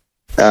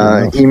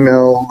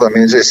 Email. I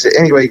mean, just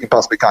any way you can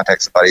possibly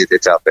contact somebody,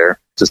 it's out there.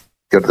 Just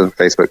go to the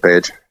Facebook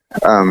page.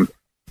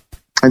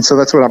 And so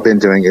that's what I've been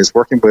doing is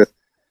working with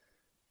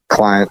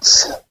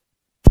clients,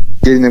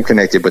 getting them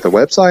connected with a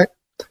website,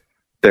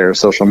 their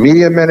social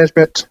media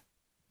management,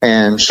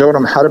 and showing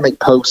them how to make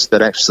posts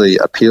that actually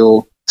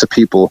appeal to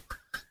people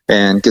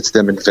and gets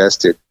them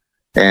invested.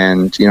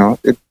 And,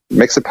 it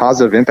makes a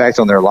positive impact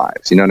on their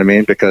lives. You know what I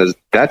mean? Because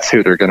that's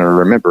who they're going to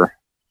remember.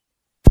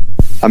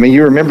 I mean,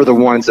 you remember the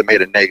ones that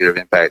made a negative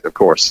impact, of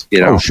course.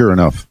 Oh, sure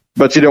enough.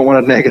 But you don't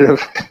want a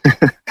negative,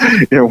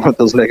 you don't want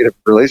those negative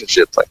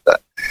relationships like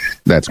that.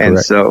 That's correct. And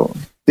so,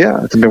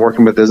 I've been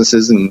working with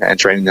businesses and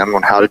training them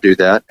on how to do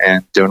that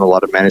and doing a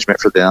lot of management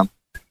for them.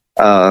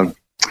 I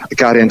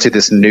got into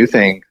this new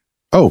thing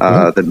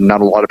that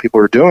not a lot of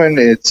people are doing.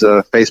 It's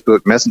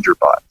Facebook Messenger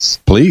bots.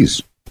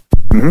 Please.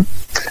 Mm-hmm.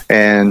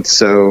 And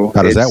so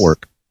how does that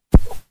work?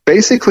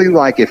 Basically,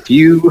 like if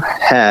you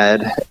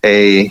had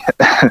a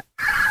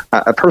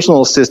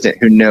personal assistant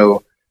who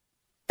knew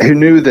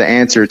the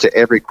answer to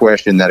every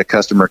question that a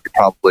customer could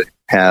probably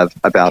have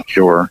about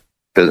your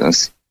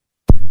business.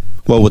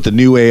 Well, with the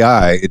new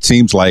AI, it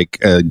seems like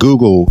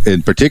Google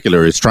in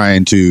particular is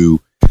trying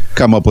to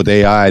come up with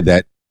AI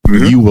that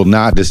you will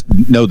not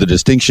know the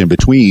distinction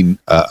between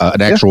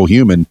an actual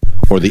human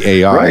or the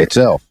AI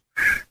itself.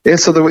 Yeah,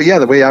 so the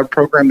way I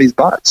program these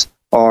bots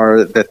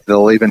are that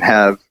they'll even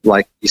have,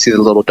 like, you see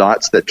the little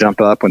dots that jump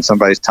up when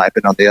somebody's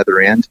typing on the other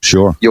end?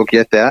 Sure. You'll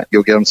get that.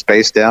 You'll get them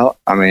spaced out.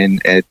 I mean,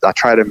 I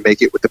try to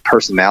make it with the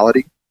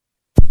personality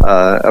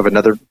of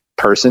another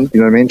person.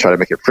 You know what I mean? Try to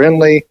make it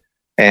friendly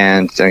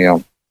and,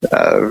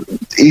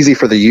 easy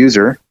for the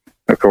user,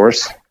 of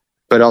course,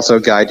 but also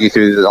guide you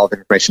through all the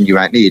information you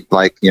might need,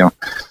 like,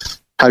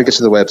 how to get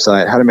to the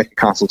website, how to make a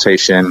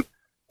consultation,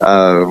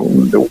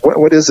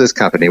 what is this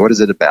company? What is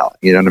it about?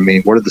 You know what I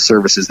mean? What are the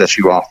services that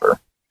you offer?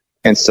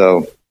 And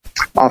so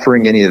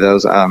offering any of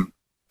those, I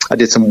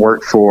did some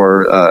work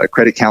for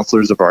Credit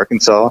Counselors of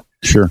Arkansas.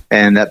 Sure.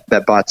 And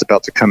that bot's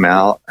about to come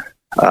out.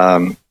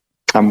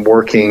 I'm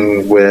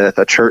working with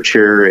a church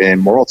here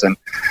in Morrilton,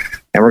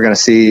 and we're going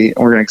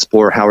to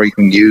explore how we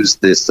can use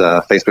this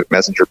Facebook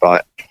Messenger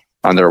bot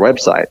on their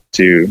website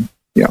to,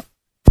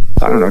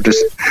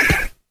 just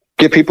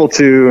get people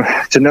to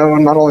know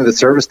not only the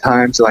service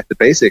times, like the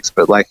basics,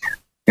 but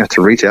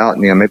to reach out.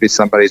 And, maybe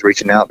somebody's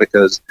reaching out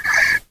because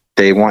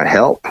they want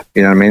help.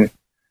 You know what I mean?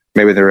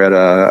 Maybe they're at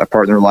a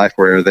part in their life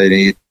where they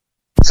need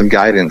some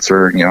guidance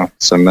or,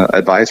 some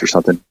advice or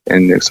something.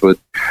 And this would.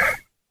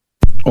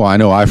 Well, I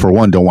know I, for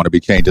one, don't want to be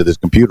chained to this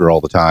computer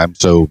all the time.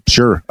 So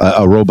sure,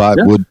 a robot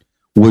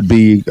would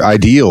be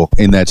ideal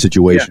in that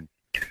situation.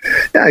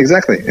 Yeah,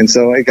 exactly. And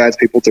so it guides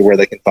people to where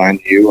they can find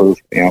you or,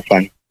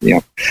 find,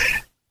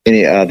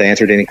 any the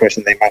answer to any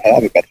question they might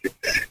have about you.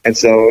 And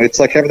so it's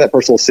like having that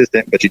personal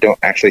assistant, but you don't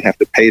actually have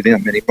to pay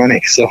them any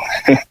money. So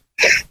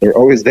they're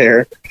always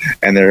there,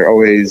 and they're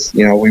always,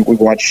 we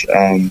watch,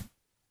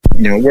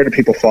 where do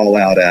people fall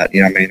out at?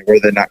 Where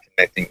they're not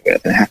connecting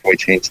with, and how can we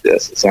change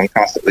this? And so I'm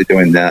constantly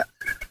doing that.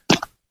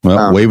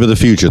 Well, wave of the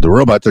future. The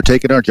robots are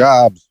taking our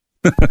jobs.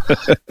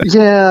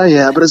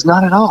 Yeah, but it's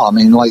not at all. I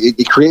mean,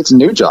 it creates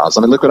new jobs.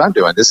 I mean, look what I'm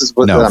doing. This is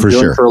what I'm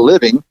doing for a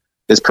living,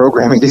 is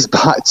programming these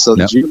bots so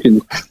that you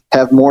can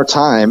have more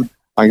time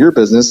on your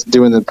business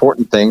doing the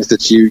important things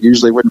that you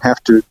usually wouldn't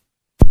have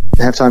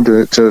time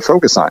to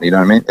focus on. You know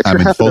what I mean? If you're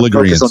having to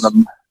focus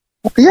on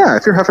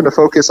if you're having to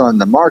focus on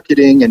the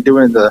marketing and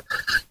doing the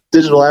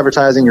digital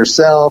advertising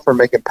yourself or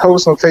making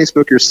posts on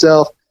Facebook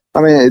yourself.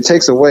 I mean, it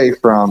takes away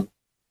from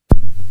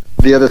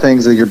the other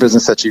things of your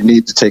business that you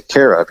need to take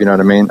care of. You know what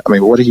I mean? I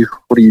mean, what are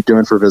you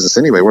doing for business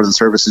anyway? What are the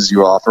services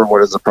you offer?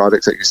 What are the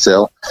products that you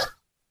sell?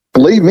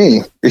 Believe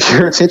me,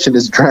 your attention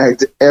is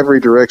dragged every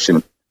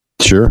direction.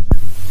 Sure.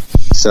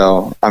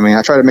 So, I mean,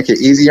 I try to make it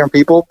easier on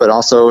people, but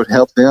also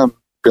help them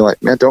be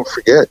like, man, don't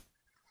forget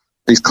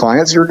these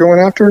clients you're going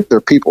after,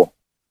 they're people.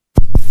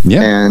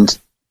 Yeah. And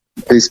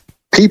these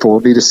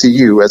people need to see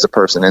you as a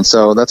person. And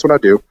so that's what I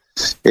do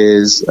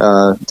is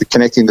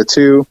connecting the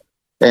two.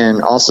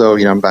 And also,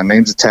 you know, my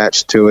name's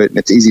attached to it, and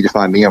it's easy to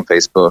find me on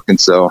Facebook. And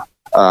so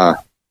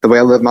the way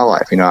I live my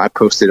life, you know, I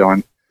post it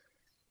on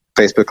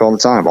Facebook all the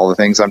time, all the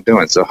things I'm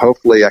doing. So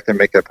hopefully I can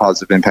make a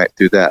positive impact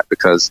through that,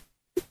 because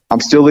I'm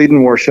still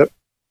leading worship.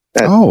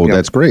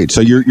 That's great.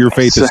 So your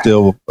faith is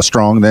still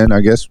strong then, I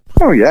guess?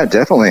 Oh, yeah,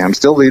 definitely. I'm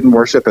still leading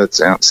worship at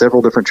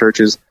several different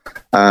churches.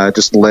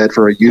 Just led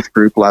for a youth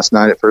group last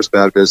night at First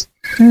Baptist.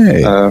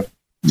 Hey.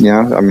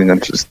 Yeah, I mean,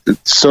 it's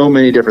so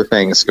many different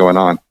things going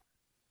on.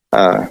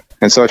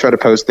 And so I try to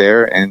post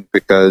there, and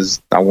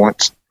because I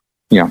want,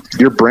 you know,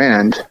 your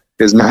brand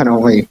is not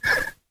only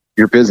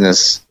your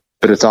business,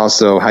 but it's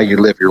also how you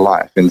live your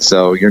life. And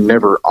so you're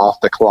never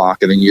off the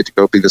clock, and then you get to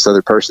go be this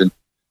other person.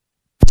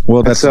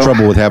 Well, that's the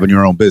trouble with having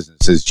your own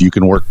business is you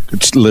can work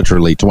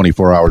literally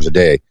 24 hours a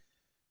day,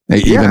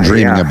 even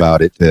dreaming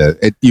about it.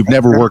 You've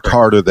never worked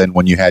harder than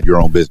when you had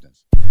your own business.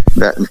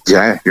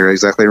 Yeah, you're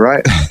exactly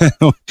right.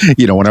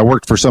 You know, when I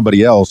worked for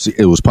somebody else,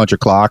 it was punch a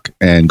clock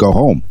and go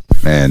home.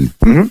 And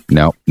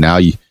now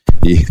you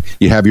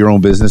have your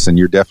own business, and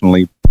you're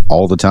definitely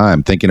all the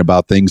time thinking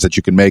about things that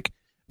you can make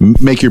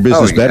your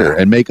business better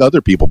and make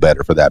other people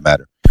better, for that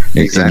matter.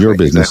 In your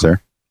business,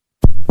 sir.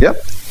 Yep.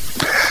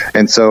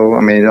 And so,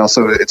 I mean,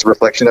 it's a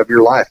reflection of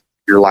your life,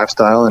 your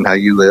lifestyle, and how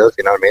you live.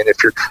 You know what I mean?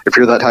 If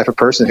you're that type of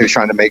person who's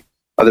trying to make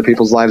other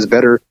people's lives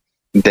better,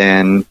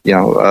 then, you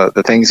know,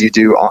 the things you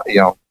do, you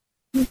know,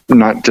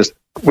 not just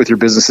with your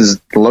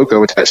business's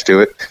logo attached to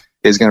it,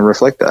 is going to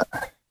reflect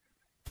that.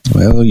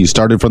 Well, you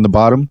started from the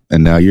bottom,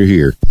 and now you're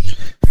here.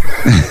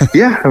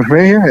 Yeah, I'm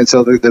right here. And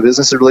so the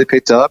business has really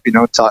picked up. You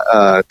know,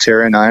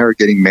 Tara and I are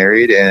getting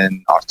married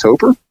in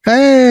October.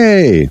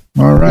 Hey,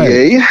 all right.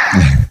 Yay.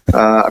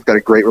 I've got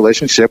a great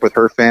relationship with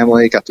her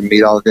family. Got to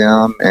meet all of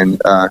them,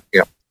 and you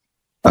know,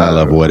 I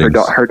love weddings.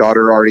 Her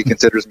daughter already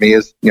considers me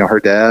as, you know, her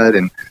dad,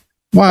 and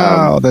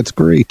wow, that's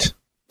great.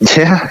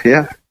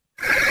 Yeah.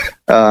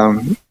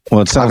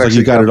 Well, it sounds like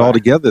you got it all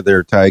together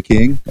there, Ty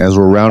King, as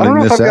we're rounding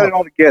this out. I've got it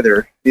all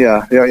together.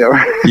 Yeah.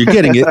 You're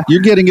getting it.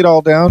 You're getting it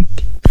all down.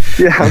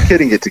 Yeah, I'm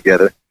getting it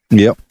together.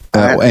 Yep.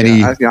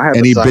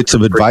 Any bits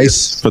of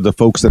advice for the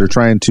folks that are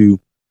trying to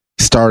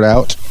start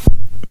out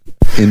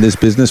in this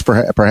business,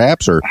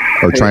 perhaps, or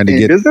trying to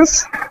get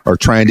business, or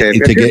trying to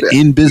get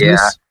in business?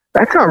 Yeah,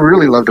 that's what I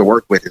really love to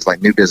work with. Is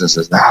like new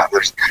businesses now,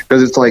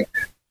 because it's like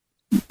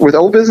with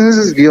old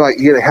businesses, you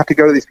have to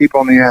go to these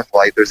people, and you have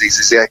there's these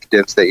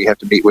executives that you have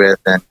to meet with,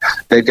 and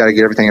they've got to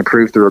get everything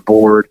approved through a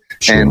board,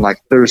 sure. And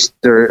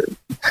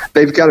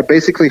they've got to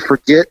basically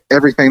forget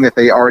everything that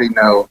they already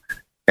know.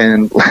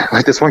 And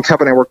like this one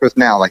company I work with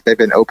now, like they've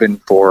been open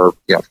for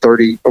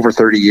over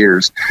 30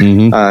 years,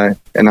 and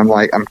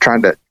I'm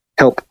trying to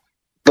help.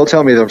 They'll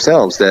tell me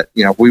themselves that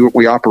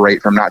we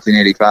operate from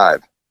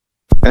 1985.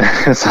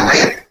 It's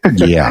like,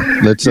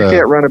 let's. You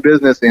can't run a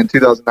business in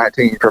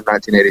 2019 from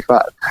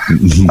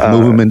 1985.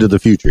 Move them into the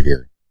future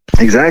here.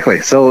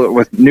 Exactly. So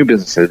with new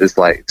businesses,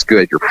 it's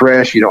good. You're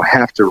fresh. You don't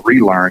have to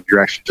relearn. You're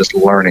actually just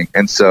learning.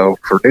 And so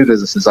for new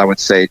businesses, I would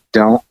say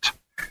don't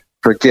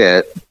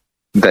forget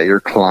that your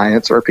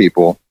clients are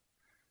people,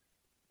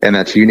 and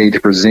that you need to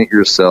present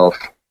yourself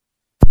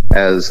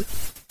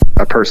as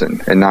a person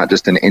and not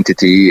just an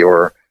entity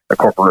or a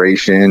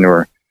corporation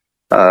or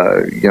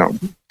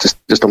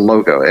just a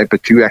logo.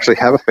 But you actually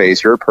have a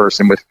face. You're a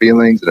person with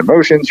feelings and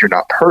emotions. You're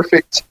not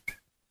perfect,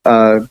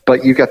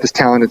 but you've got this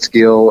talented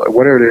skill,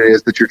 whatever it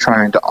is that you're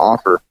trying to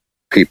offer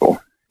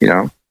people.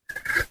 So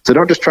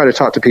don't just try to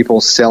talk to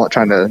people, sell it,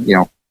 trying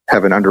to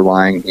have an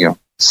underlying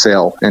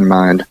sell in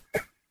mind.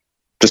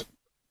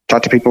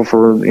 Talk to people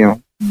for,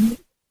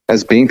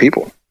 as being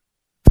people.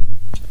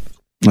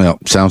 Well,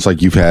 sounds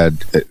like you've had,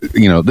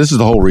 this is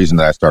the whole reason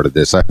that I started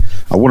this. I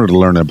wanted to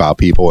learn about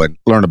people and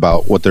learn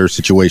about what their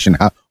situation,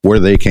 where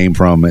they came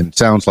from. And it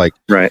sounds like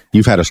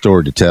you've had a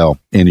story to tell.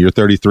 In your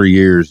 33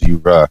 years,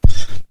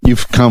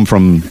 you've come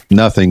from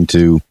nothing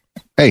to,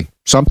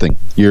 something.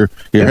 You're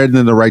heading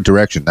in the right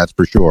direction. That's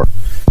for sure.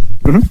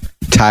 Mm-hmm.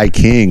 Ty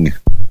King.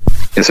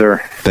 Yes,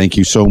 sir. Thank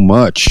you so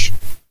much.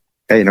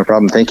 Hey, no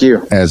problem. Thank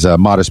you. As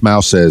Modest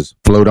Mouse says,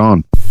 float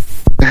on.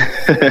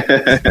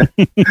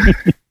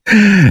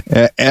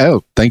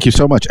 Thank you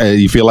so much.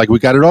 You feel like we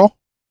got it all?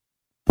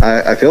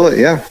 I feel it,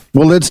 yeah.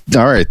 Well,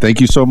 all right.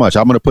 Thank you so much.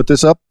 I'm going to put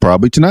this up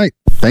probably tonight.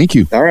 Thank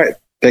you. All right.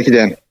 Thank you,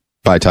 Dan.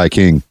 Bye, Ty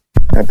King.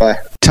 Right, bye.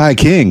 Ty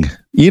King.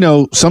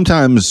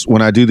 Sometimes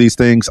when I do these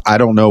things, I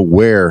don't know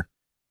where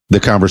the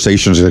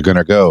conversations are going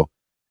to go.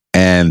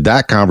 And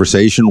that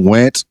conversation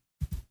went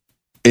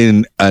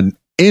in an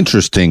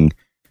interesting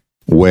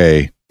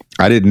way.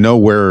 I didn't know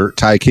where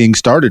Ty King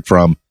started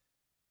from.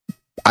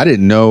 I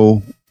didn't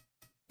know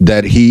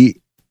that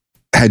he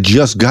had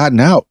just gotten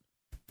out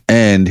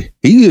and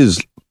he is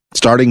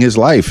starting his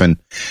life. And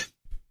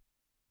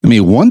I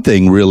mean, one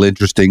thing real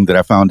interesting that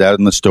I found out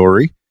in the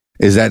story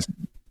is that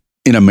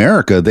in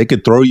America, they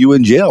could throw you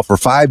in jail for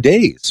 5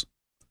 days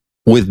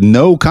with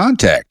no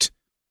contact,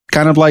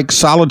 kind of like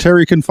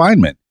solitary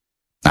confinement.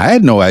 I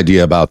had no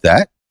idea about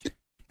that.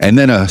 And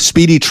then a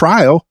speedy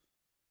trial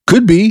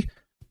could be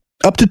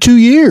up to 2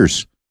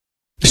 years.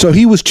 So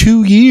he was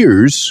 2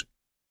 years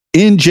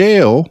in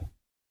jail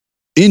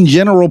in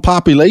general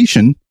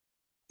population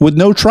with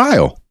no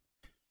trial.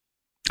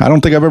 I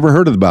don't think I've ever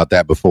heard about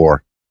that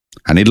before.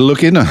 I need to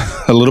look in a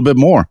little bit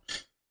more.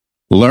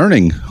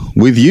 Learning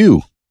with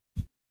you.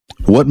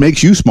 What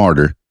makes you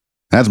smarter?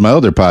 That's my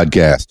other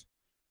podcast.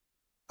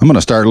 I'm going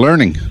to start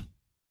learning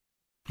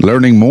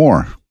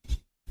more.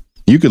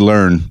 You could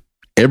learn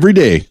every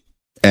day.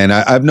 And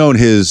I've known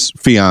his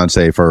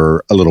fiance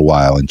for a little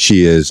while, and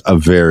she is a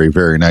very,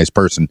 very nice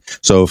person.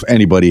 So if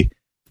anybody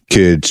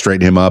could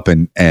straighten him up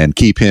and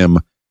keep him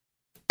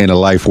in a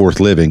life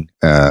worth living,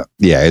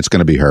 it's going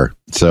to be her.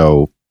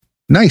 So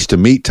nice to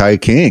meet Ty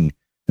King.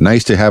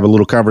 Nice to have a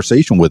little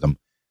conversation with him.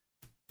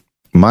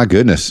 My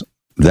goodness,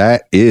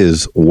 that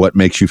is what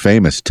makes you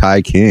famous,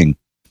 Ty King.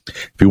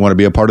 If you want to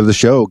be a part of the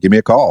show, give me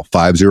a call,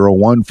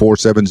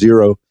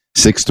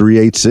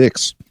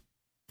 501-470-6386.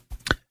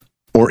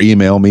 Or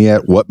email me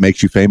at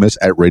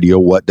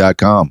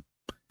whatmakesyoufamous@radiowhat.com.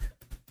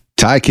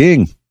 Ty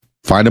King,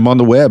 find him on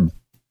the web.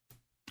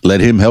 Let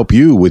him help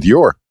you with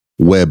your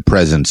web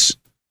presence.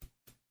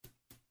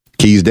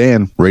 Keys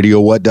Dan,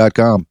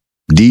 radiowhat.com,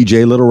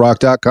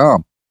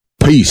 djlittlerock.com.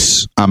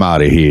 Peace. I'm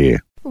out of here.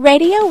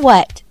 Radio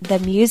What? The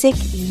music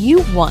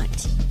you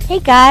want. Hey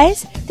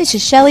guys, this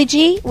is Shelly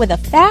G with a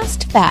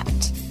fast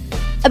fact.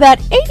 About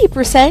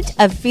 80%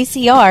 of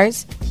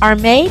VCRs are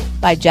made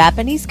by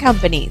Japanese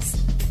companies.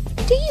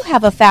 Do you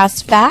have a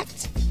fast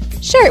fact?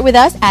 Share it with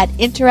us at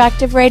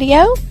Interactive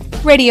Radio,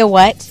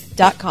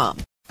 radiowhat.com.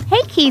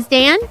 Hey, Keys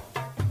Dan.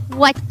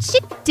 What you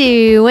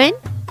doing?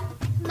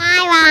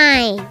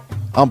 My line.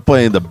 I'm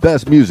playing the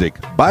best music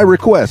by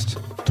request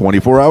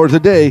 24 hours a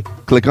day.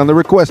 Click on the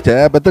request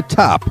tab at the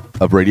top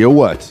of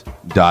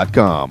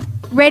radiowhat.com.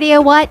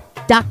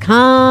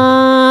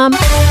 radiowhat.com.